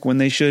back when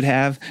they should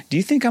have. Do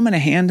you think I'm going to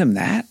hand them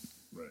that?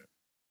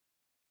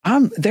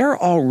 They're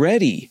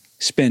already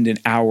spending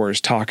hours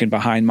talking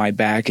behind my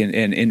back and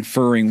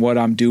inferring what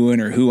I'm doing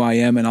or who I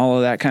am and all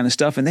of that kind of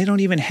stuff. And they don't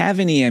even have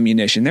any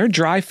ammunition. They're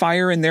dry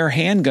firing their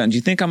handguns.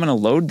 You think I'm going to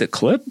load the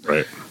clip?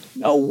 Right.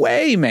 No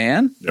way,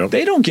 man. Yep.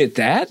 They don't get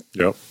that.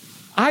 Yep.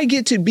 I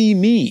get to be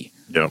me.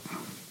 Yep.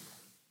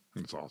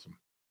 That's awesome.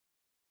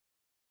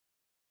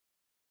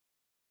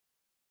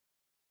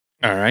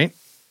 All right.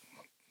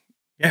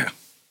 Yeah.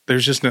 There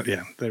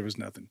was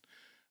nothing.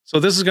 So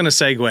this is going to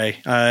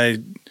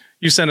segue.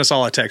 You sent us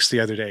all a text the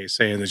other day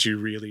saying that you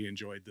really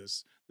enjoyed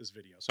this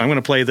video. So I'm going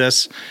to play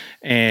this,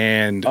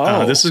 and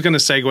this is going to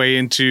segue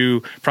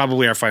into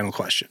probably our final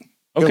question.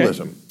 Okay.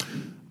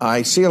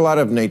 I see a lot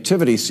of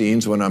nativity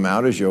scenes when I'm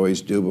out, as you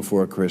always do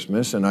before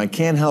Christmas, and I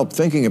can't help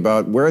thinking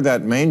about where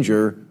that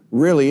manger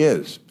really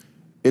is.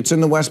 It's in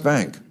the West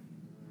Bank,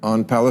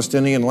 on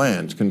Palestinian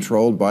lands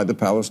controlled by the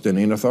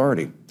Palestinian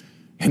Authority.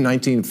 In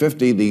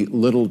 1950, the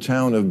little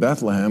town of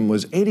Bethlehem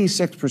was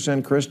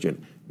 86%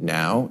 Christian.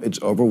 Now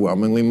it's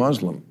overwhelmingly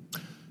Muslim.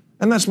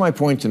 And that's my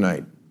point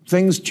tonight.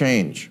 Things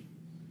change.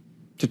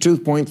 To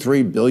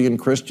 2.3 billion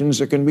Christians,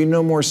 there can be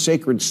no more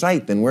sacred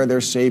site than where their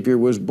Savior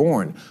was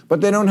born.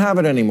 But they don't have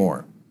it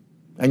anymore.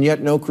 And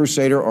yet no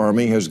Crusader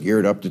army has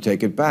geared up to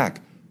take it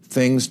back.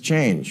 Things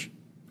change.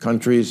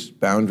 Countries,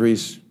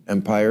 boundaries,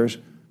 empires.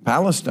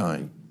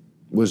 Palestine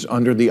was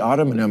under the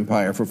Ottoman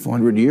Empire for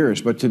 400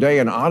 years, but today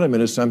an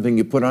ottoman is something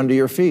you put under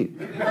your feet.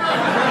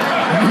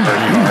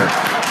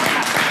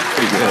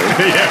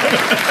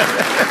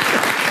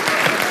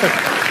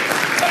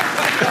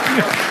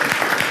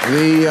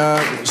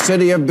 The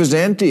city of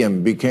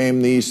Byzantium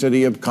became the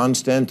city of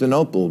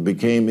Constantinople,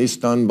 became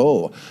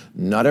Istanbul.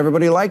 Not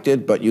everybody liked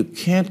it, but you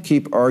can't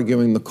keep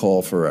arguing the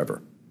call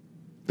forever.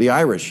 The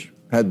Irish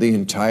had the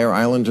entire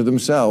island to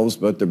themselves,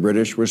 but the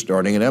British were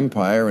starting an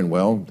empire, and,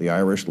 well, the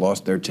Irish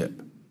lost their tip.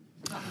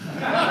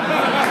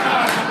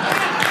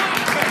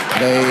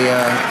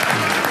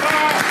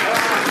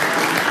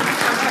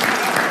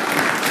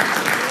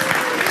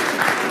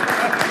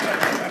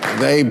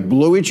 They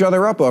blew each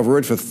other up over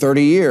it for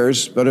 30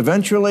 years, but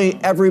eventually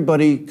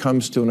everybody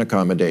comes to an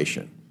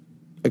accommodation,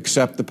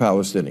 except the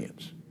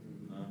Palestinians.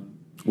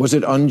 Was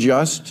it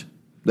unjust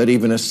that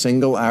even a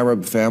single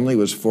Arab family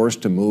was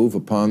forced to move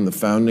upon the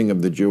founding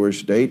of the Jewish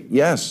state?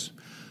 Yes,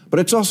 but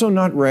it's also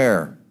not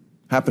rare,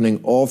 happening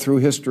all through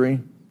history,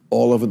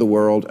 all over the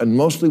world, and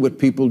mostly what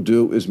people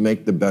do is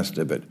make the best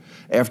of it.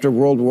 After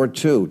World War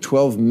II,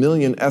 12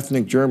 million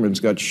ethnic Germans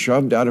got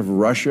shoved out of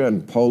Russia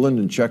and Poland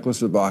and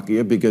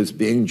Czechoslovakia because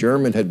being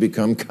German had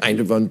become kind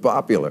of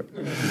unpopular.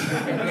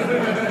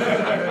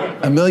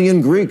 1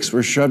 million Greeks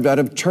were shoved out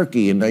of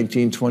Turkey in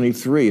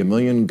 1923, 1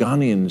 million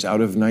Ghanaians out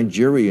of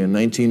Nigeria in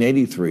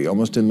 1983,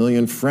 almost 1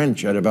 million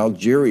French out of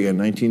Algeria in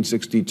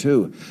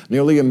 1962.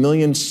 Nearly 1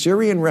 million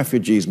Syrian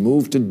refugees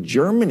moved to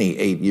Germany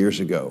 8 years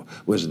ago.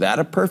 Was that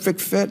a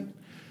perfect fit?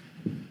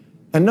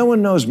 And no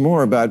one knows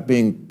more about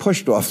being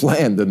pushed off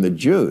land than the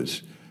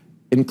Jews,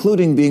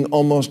 including being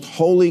almost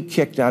wholly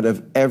kicked out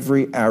of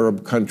every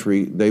Arab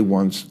country they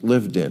once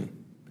lived in.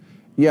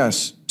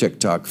 Yes,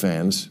 TikTok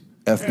fans,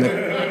 ethnic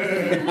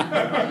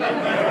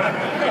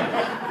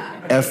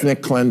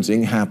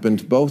cleansing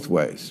happened both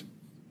ways.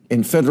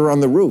 In Fiddler on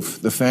the Roof,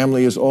 the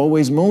family is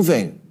always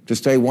moving to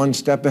stay one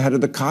step ahead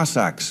of the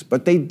Cossacks,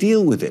 but they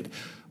deal with it.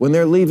 When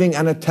they're leaving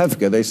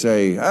Anatevka, they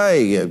say,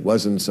 hey, it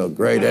wasn't so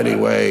great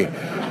anyway.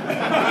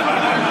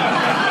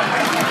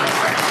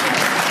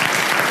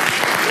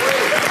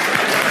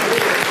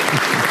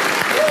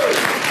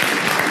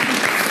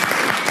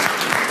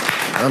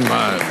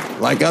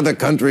 Like other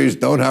countries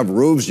don't have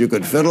roofs you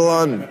could fiddle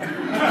on.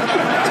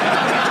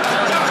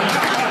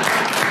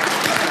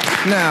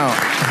 Now,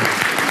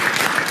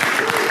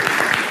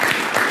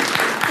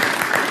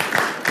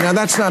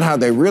 that's not how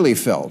they really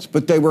felt,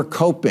 but they were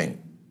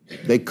coping.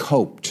 They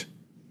coped,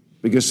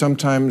 because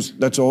sometimes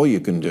that's all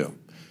you can do.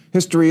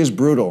 History is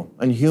brutal,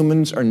 and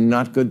humans are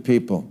not good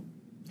people.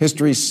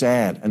 History is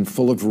sad and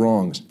full of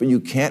wrongs, but you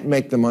can't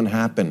make them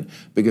unhappen,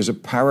 because a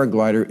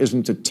paraglider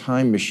isn't a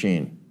time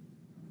machine.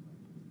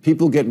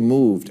 People get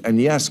moved,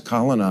 and yes,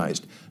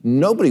 colonized.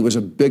 Nobody was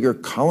a bigger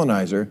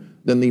colonizer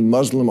than the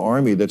Muslim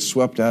army that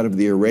swept out of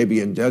the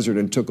Arabian desert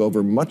and took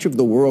over much of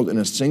the world in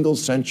a single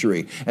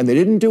century. And they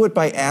didn't do it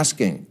by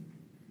asking.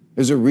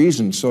 There's a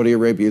reason Saudi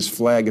Arabia's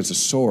flag is a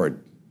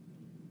sword.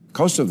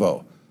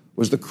 Kosovo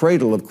was the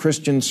cradle of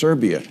Christian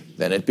Serbia.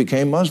 Then it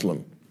became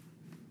Muslim.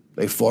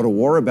 They fought a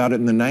war about it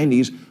in the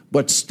 90s,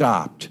 but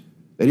stopped.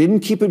 They didn't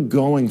keep it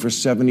going for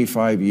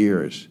 75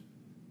 years.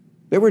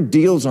 There were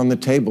deals on the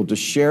table to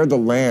share the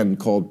land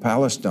called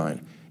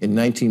Palestine in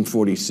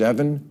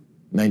 1947,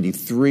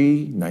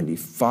 93,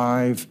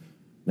 95,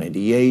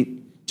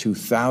 98,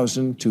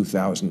 2000,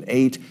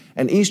 2008,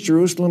 and East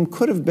Jerusalem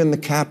could have been the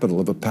capital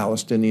of a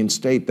Palestinian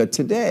state that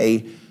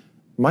today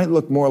might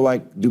look more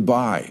like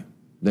Dubai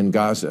than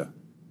Gaza.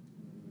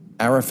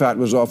 Arafat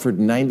was offered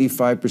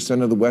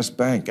 95% of the West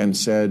Bank and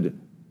said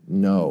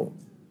no.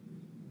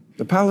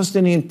 The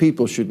Palestinian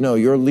people should know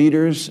your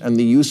leaders and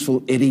the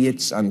useful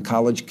idiots on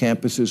college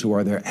campuses who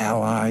are their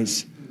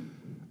allies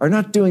are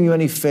not doing you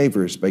any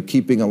favors by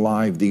keeping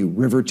alive the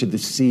river to the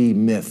sea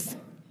myth.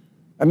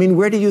 I mean,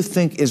 where do you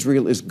think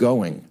Israel is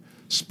going?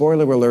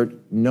 Spoiler alert,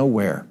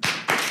 nowhere.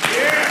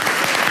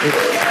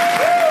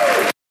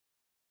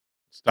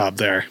 Stop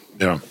there.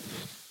 Yeah.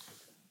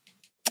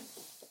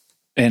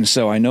 And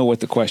so I know what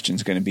the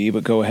question's going to be,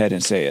 but go ahead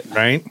and say it.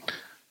 Right?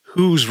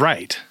 Who's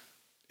right,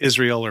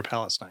 Israel or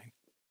Palestine?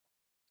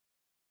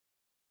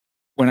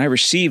 When I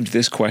received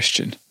this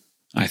question,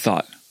 I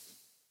thought,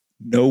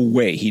 no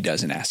way he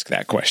doesn't ask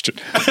that question.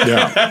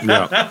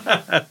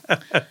 Yeah.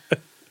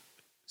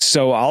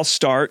 So I'll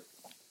start.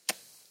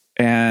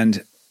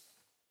 And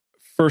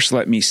first,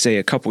 let me say,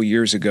 a couple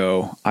years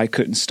ago, I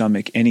couldn't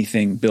stomach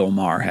anything Bill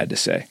Maher had to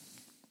say.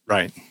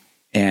 Right.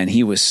 And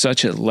he was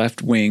such a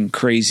left-wing,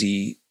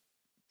 crazy,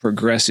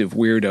 progressive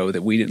weirdo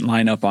that we didn't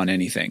line up on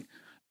anything.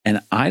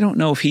 And I don't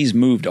know if he's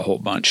moved a whole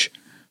bunch,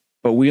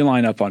 but we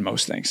line up on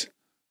most things.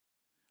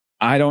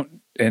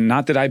 And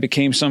not that I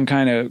became some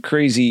kind of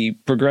crazy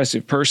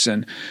progressive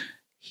person.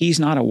 He's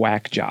not a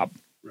whack job.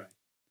 Right.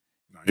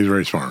 No, he's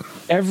very smart.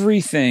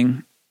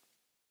 Everything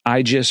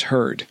I just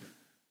heard,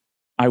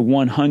 I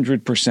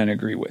 100%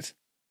 agree with.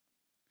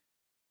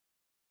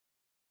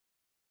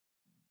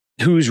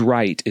 Who's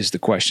right is the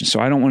question. So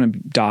I don't want to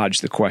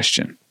dodge the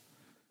question.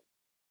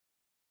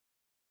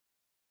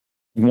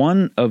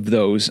 One of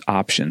those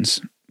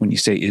options, when you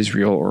say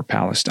Israel or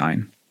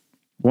Palestine,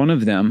 one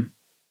of them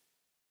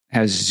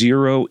has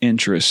zero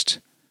interest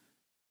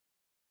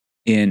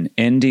in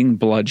ending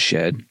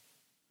bloodshed,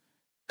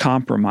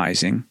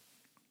 compromising,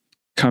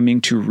 coming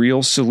to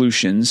real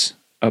solutions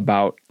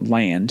about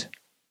land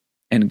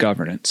and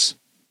governance.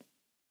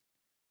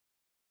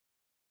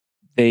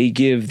 They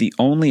give the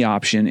only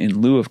option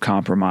in lieu of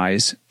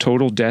compromise,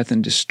 total death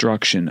and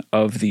destruction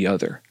of the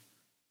other.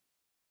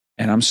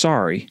 And I'm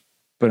sorry,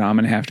 but I'm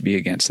going to have to be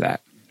against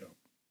that.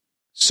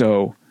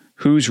 So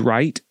who's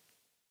right?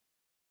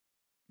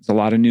 There's a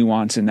lot of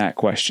nuance in that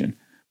question,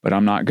 but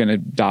I'm not going to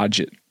dodge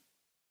it.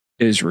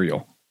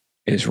 Israel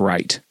is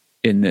right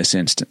in this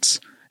instance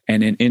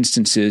and in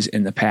instances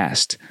in the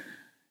past.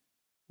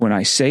 When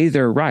I say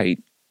they're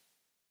right,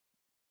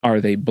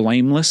 are they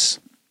blameless?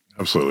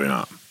 Absolutely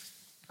not.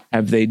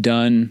 Have they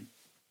done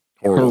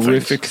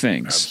horrific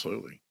things?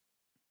 Absolutely.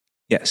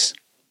 Yes.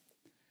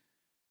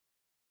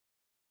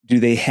 Do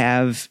they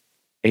have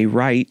a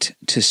right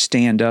to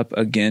stand up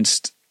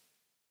against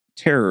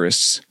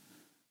terrorists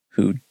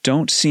who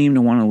don't seem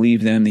to want to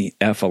leave them the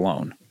F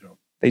alone?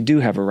 They do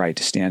have a right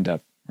to stand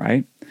up,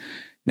 right?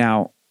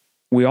 Now,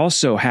 we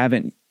also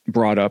haven't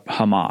brought up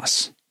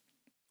Hamas.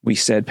 We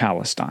said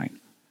Palestine.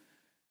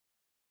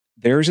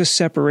 There's a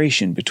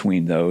separation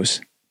between those,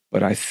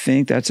 but I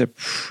think that's a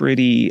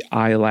pretty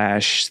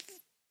eyelash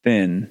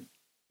thin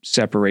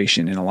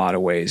separation in a lot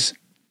of ways.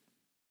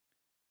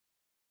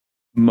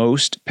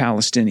 Most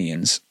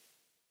Palestinians,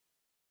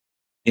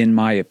 in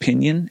my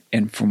opinion,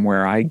 and from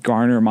where I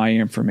garner my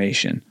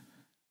information,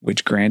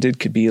 which granted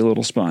could be a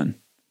little spun,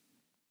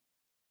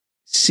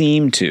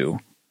 seem to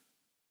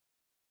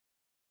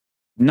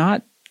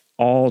not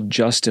all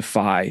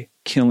justify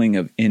killing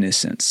of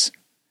innocents,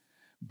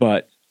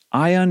 but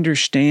I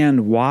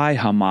understand why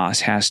Hamas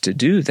has to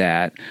do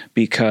that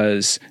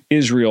because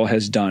Israel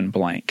has done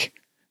blank.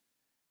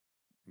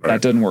 Right.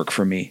 That doesn't work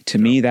for me. To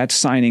me, that's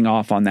signing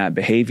off on that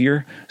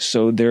behavior.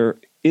 So there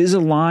is a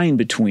line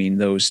between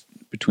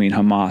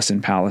Hamas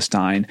and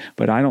Palestine,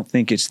 but I don't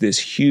think it's this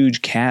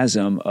huge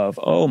chasm of,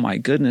 oh my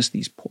goodness,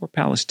 these poor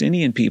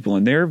Palestinian people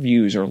and their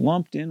views are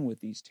lumped in with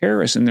these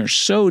terrorists and they're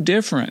so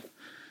different.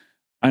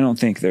 I don't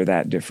think they're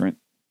that different.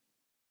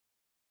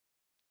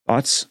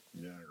 Thoughts?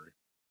 Yeah, I agree.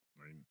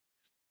 I mean,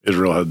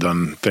 Israel has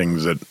done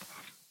things that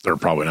they're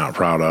probably not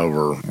proud of,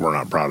 or we're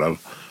not proud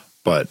of,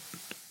 but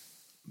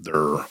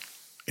they're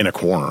in a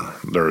corner.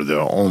 They're the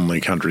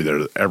only country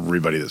that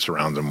everybody that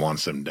surrounds them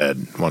wants them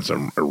dead, wants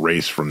them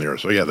erased from the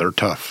earth. So yeah, they're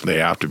tough. They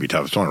have to be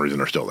tough. It's the only reason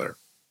they're still there.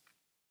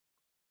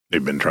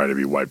 They've been trying to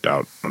be wiped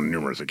out on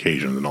numerous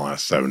occasions in the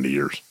last 70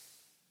 years.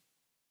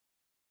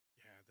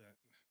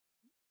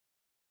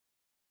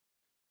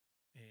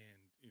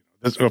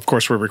 Of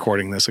course, we're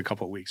recording this a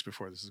couple of weeks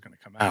before this is going to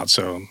come out,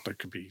 so there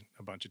could be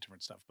a bunch of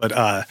different stuff.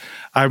 But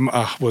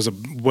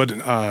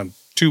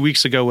 2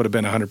 weeks ago would have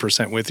been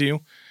 100% with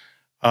you,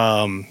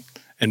 and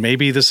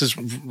maybe this is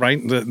right.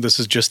 This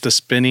is just the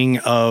spinning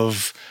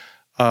of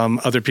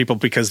other people,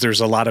 because there's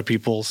a lot of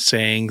people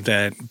saying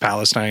that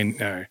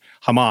Palestine,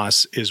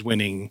 Hamas, is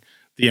winning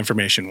the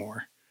information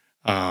war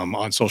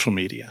on social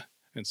media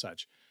and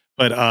such.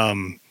 But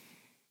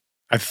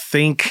I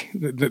think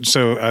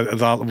so.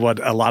 What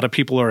a lot of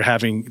people are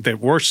having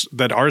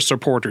that are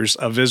supporters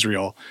of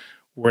Israel,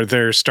 where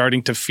they're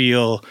starting to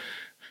feel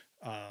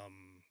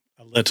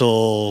a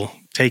little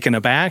taken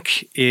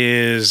aback,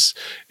 is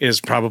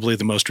probably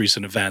the most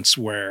recent events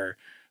where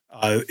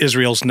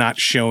Israel's not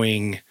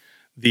showing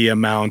the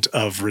amount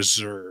of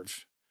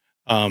reserve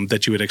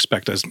that you would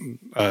expect as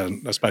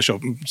a special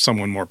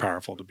someone more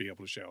powerful to be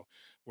able to show.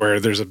 Where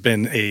there's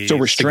been a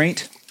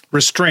restraint.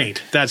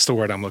 Restraint. That's the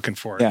word I'm looking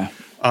for. Yeah.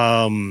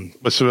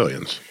 With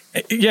civilians.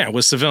 Yeah,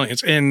 with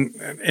civilians.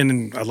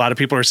 And a lot of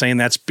people are saying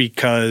that's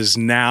because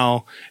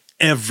now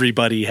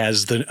everybody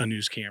has a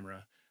news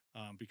camera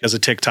because of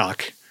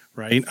TikTok,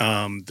 right?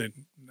 And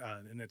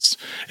it's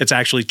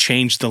actually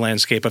changed the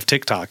landscape of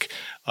TikTok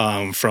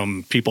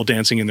from people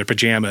dancing in their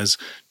pajamas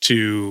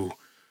to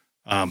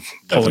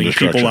pulling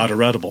people out of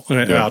rubble.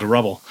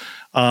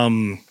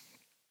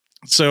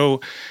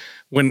 So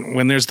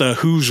when there's the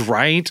who's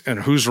right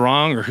and who's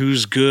wrong, or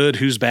who's good,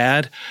 who's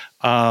bad,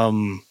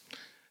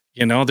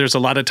 there's a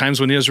lot of times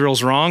when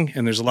Israel's wrong,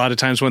 and there's a lot of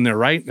times when they're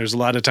right. There's a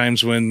lot of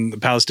times when the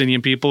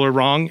Palestinian people are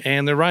wrong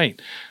and they're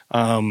right.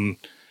 One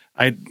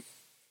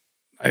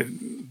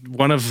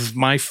of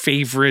my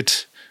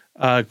favorite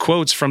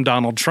quotes from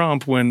Donald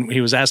Trump when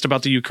he was asked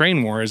about the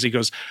Ukraine war is he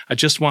goes, "I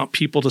just want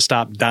people to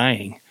stop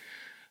dying."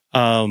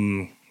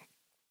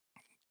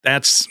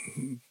 That's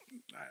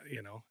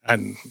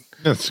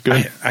That's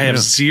good. I have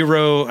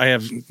zero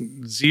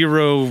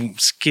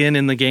skin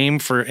in the game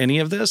for any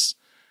of this.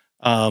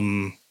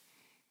 It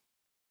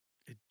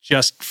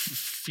just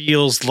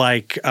feels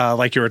like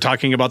you were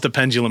talking about the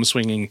pendulum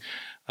swinging.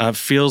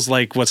 Feels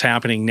like what's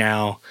happening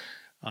now,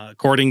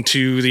 according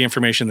to the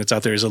information that's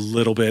out there, is a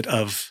little bit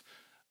of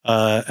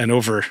an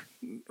over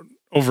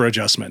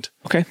adjustment.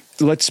 Okay,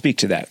 let's speak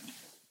to that.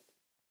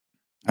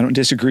 I don't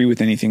disagree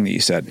with anything that you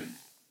said.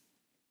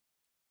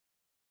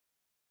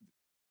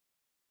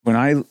 When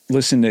I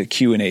listen to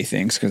Q&A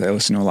things, because I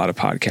listen to a lot of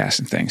podcasts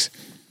and things,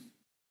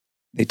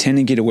 they tend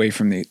to get away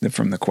from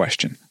the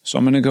question. So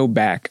I'm going to go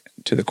back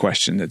to the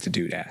question that the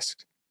dude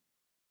asked.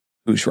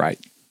 Who's right?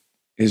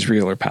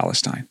 Israel or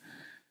Palestine?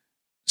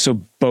 So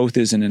both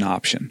isn't an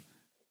option.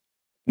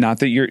 Not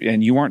that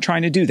you aren't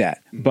trying to do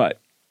that,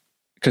 but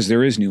because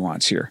there is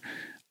nuance here.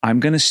 I'm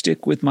going to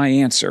stick with my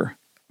answer,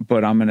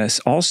 but I'm going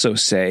to also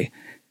say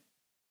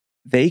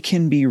they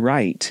can be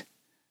right,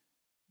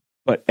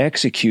 but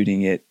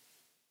executing it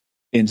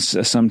in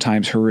a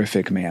sometimes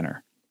horrific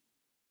manner.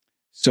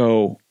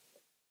 So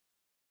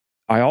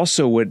I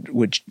also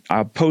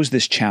I'll pose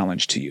this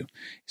challenge to you.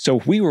 So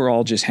if we were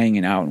all just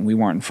hanging out and we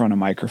weren't in front of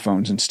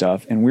microphones and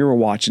stuff, and we were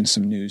watching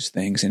some news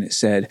things and it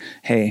said,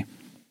 hey,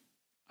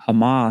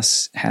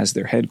 Hamas has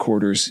their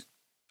headquarters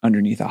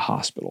underneath a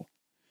hospital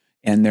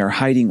and they're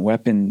hiding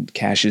weapon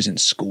caches in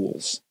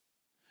schools.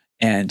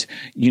 And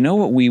you know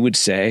what we would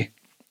say,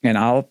 and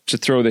I'll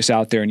just throw this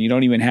out there and you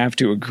don't even have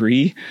to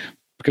agree,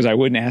 because I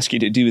wouldn't ask you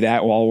to do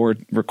that while we're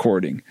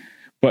recording.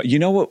 But you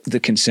know what the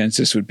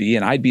consensus would be,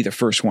 and I'd be the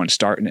first one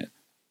starting it.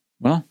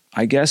 Well,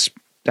 I guess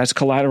that's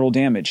collateral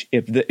damage.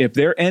 If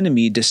their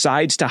enemy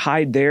decides to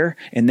hide there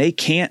and they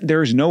can't,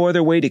 there's no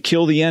other way to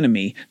kill the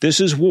enemy. This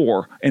is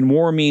war, and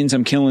war means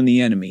I'm killing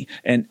the enemy.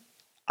 And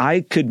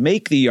I could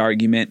make the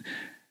argument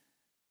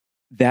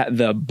that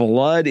the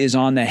blood is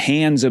on the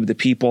hands of the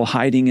people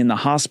hiding in the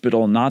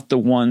hospital, not the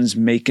ones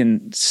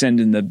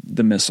sending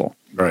the missile.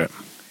 Right.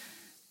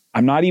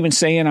 I'm not even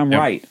saying I'm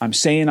right. I'm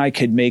saying I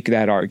could make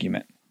that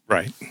argument.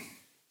 Right.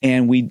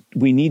 And we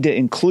need to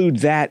include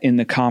that in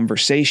the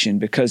conversation,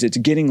 because it's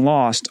getting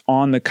lost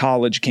on the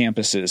college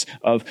campuses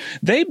of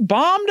they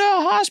bombed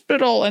a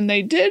hospital and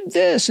they did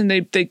this and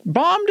they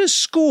bombed a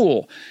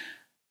school.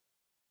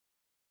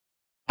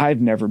 I've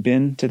never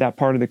been to that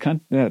part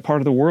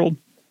of the world,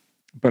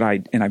 but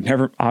I've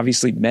never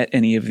obviously met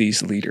any of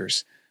these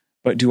leaders.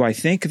 But do I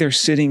think they're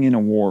sitting in a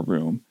war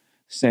room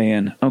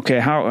saying, okay,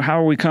 how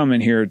are we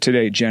coming here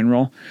today,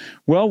 General?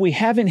 Well, we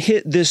haven't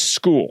hit this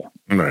school.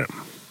 Right.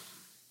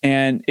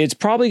 And it's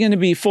probably going to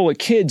be full of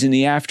kids in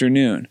the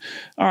afternoon.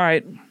 All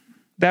right,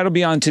 that'll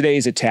be on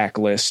today's attack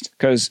list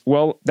because,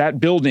 well, that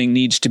building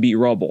needs to be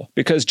rubble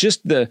because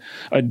just the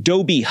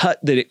adobe hut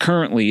that it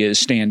currently is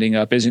standing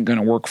up isn't going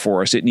to work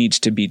for us. It needs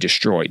to be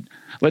destroyed.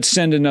 Let's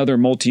send another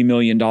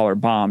multi-million-dollar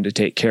bomb to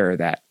take care of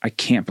that. I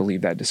can't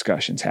believe that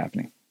discussion's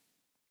happening.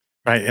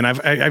 Right. And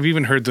I've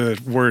even heard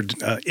the word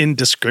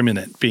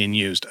indiscriminate being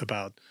used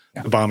about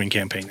the bombing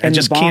campaign. And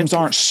the bombs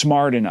aren't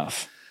smart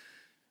enough.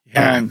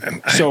 Yeah.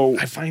 So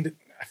I find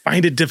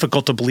it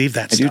difficult to believe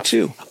that stuff. I do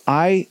too.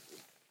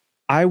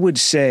 I would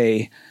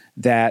say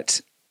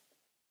that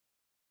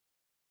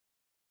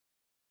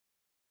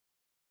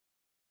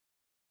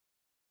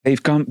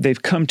they've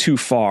come too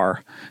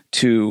far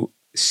to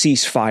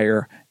cease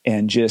fire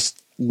and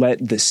just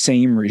let the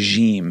same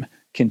regime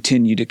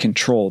continue to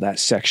control that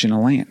section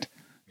of land.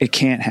 It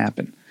can't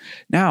happen.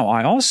 Now,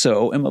 I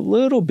also am a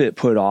little bit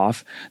put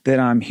off that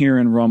I'm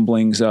hearing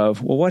rumblings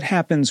of, well, what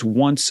happens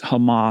once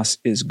Hamas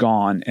is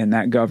gone and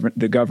that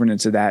the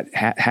governance of that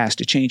has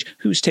to change?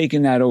 Who's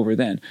taking that over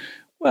then?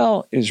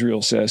 Well,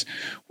 Israel says,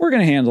 we're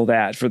going to handle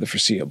that for the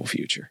foreseeable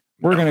future.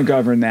 We're going to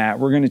govern that.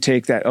 We're going to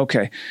take that.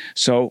 Okay,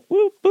 so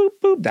boop, boop,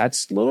 boop.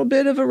 That's a little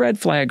bit of a red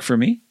flag for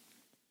me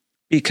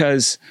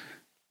because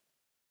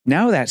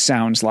now that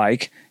sounds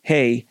like,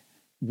 hey,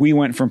 we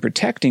went from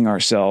protecting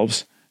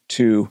ourselves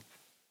to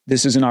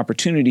this is an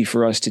opportunity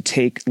for us to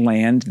take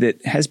land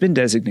that has been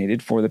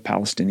designated for the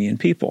Palestinian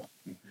people.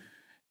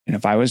 And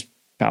if I was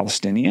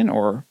Palestinian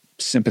or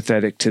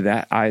sympathetic to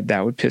that,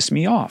 that would piss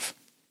me off.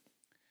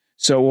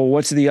 So, well,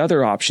 what's the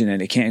other option?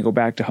 And it can't go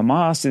back to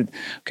Hamas.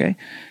 Okay.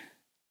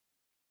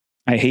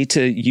 I hate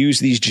to use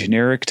these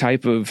generic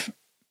type of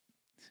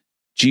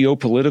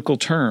geopolitical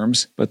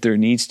terms, but there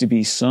needs to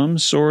be some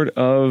sort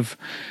of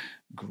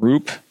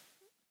group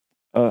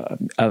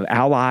of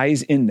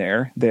allies in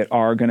there that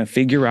are going to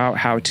figure out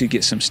how to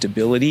get some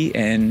stability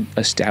and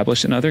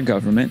establish another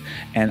government.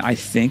 And I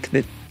think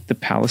that the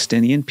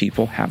Palestinian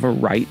people have a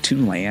right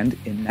to land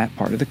in that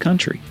part of the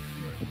country,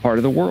 part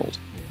of the world.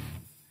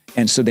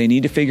 And so they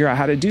need to figure out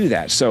how to do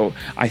that. So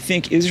I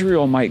think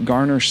Israel might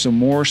garner some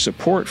more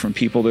support from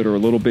people that are a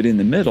little bit in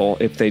the middle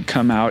if they'd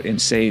come out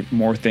and say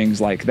more things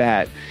like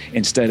that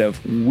instead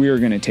of we're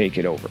going to take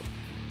it over.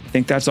 I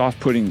think that's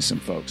off-putting to some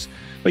folks.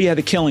 But yeah,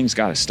 the killing's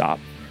got to stop.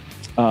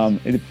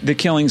 The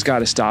killing's got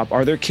to stop.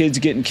 Are there kids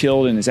getting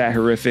killed, and is that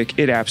horrific?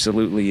 It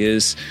absolutely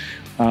is.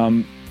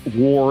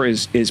 War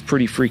is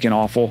pretty freaking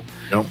awful,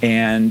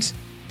 and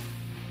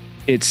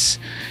it's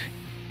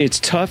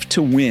tough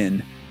to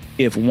win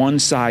if one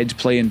side's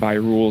playing by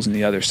rules and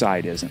the other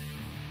side isn't.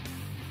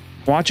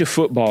 Watch a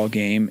football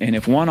game, and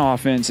if one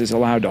offense is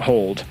allowed to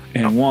hold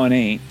and one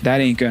ain't, that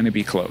ain't going to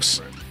be close.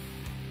 Right.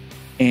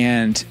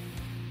 And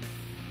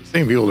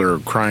same people that are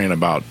crying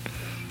about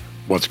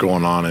what's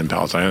going on in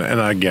Palestine. And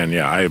again,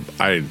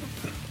 I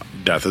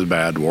death is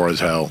bad, war is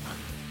hell.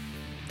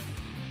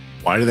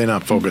 Why do they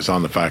not focus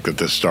on the fact that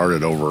this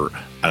started over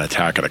an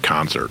attack at a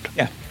concert?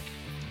 Yeah.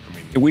 I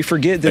mean, we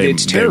forget that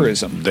it's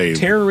terrorism.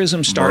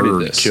 Terrorism started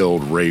murdered, this.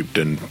 Killed, raped,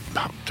 and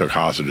took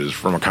hostages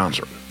from a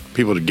concert.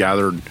 People had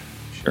gathered,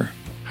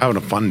 having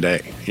a fun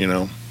day, you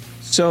know?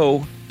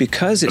 So,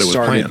 because it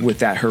started with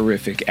that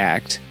horrific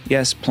act,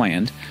 yes,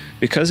 planned,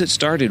 because it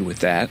started with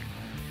that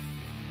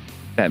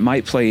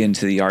might play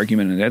into the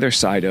argument on the other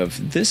side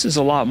of this is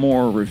a lot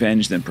more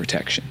revenge than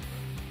protection.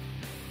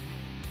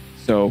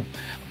 So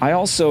I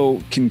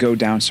also can go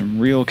down some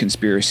real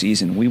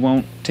conspiracies, and we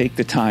won't take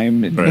the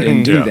time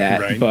and do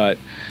that. Right. But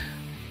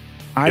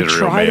I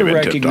try to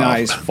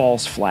recognize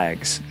false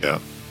flags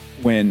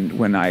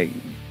when I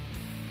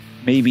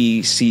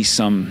maybe see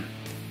some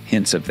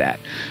hints of that.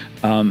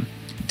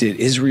 Did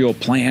Israel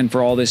plan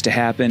for all this to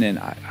happen? And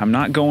I'm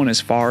not going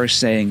as far as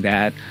saying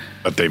that.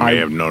 But they may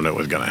have known it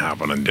was going to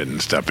happen and didn't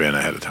step in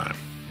ahead of time.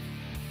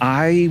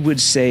 I would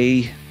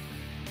say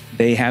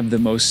they have the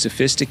most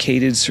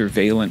sophisticated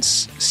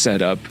surveillance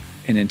setup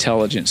and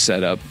intelligence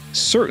setup,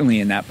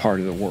 certainly in that part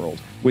of the world.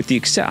 With the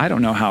I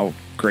don't know how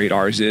great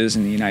ours is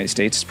in the United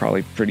States. It's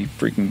probably pretty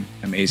freaking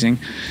amazing.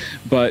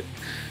 But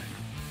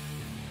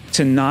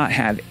to not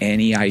have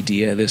any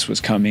idea this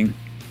was coming,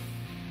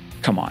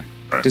 come on.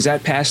 Right. Does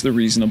that pass the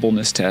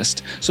reasonableness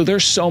test? So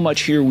there's so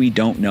much here we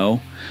don't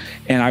know.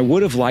 And I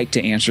would have liked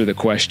to answer the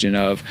question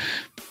of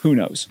who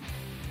knows?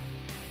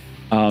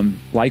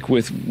 Like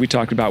we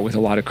talked about with a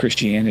lot of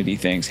Christianity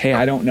things. Hey,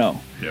 I don't know.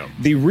 Yeah.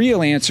 The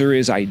real answer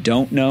is I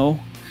don't know,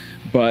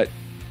 but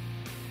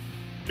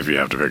if you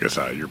have to pick a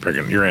side,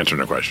 you're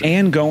answering a question.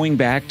 And going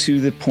back to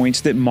the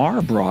points that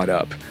Mar brought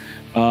up,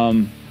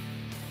 at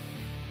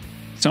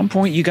some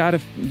point you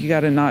gotta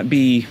not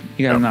be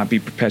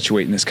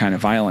perpetuating this kind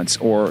of violence,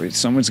 or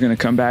someone's going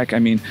to come back. I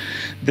mean,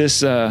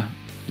 this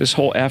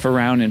whole F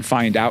around and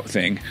find out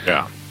thing.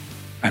 Yeah.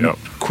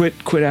 Quit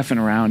effing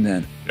around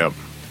then. Yep.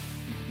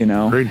 You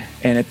know? Agreed.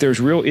 And if there's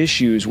real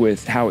issues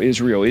with how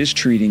Israel is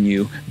treating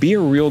you, be a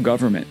real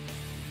government,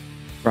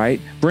 right?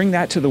 Bring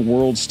that to the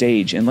world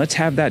stage and let's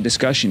have that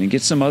discussion and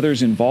get some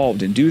others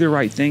involved and do the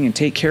right thing and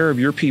take care of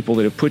your people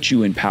that have put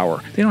you in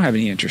power. They don't have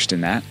any interest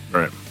in that.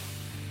 Right.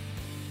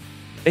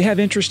 They have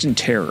interest in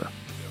terror.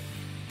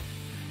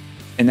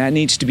 And that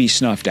needs to be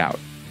snuffed out.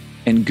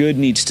 And good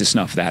needs to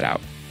snuff that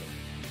out.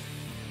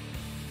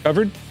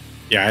 Covered?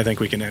 Yeah, I think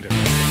we can end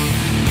it.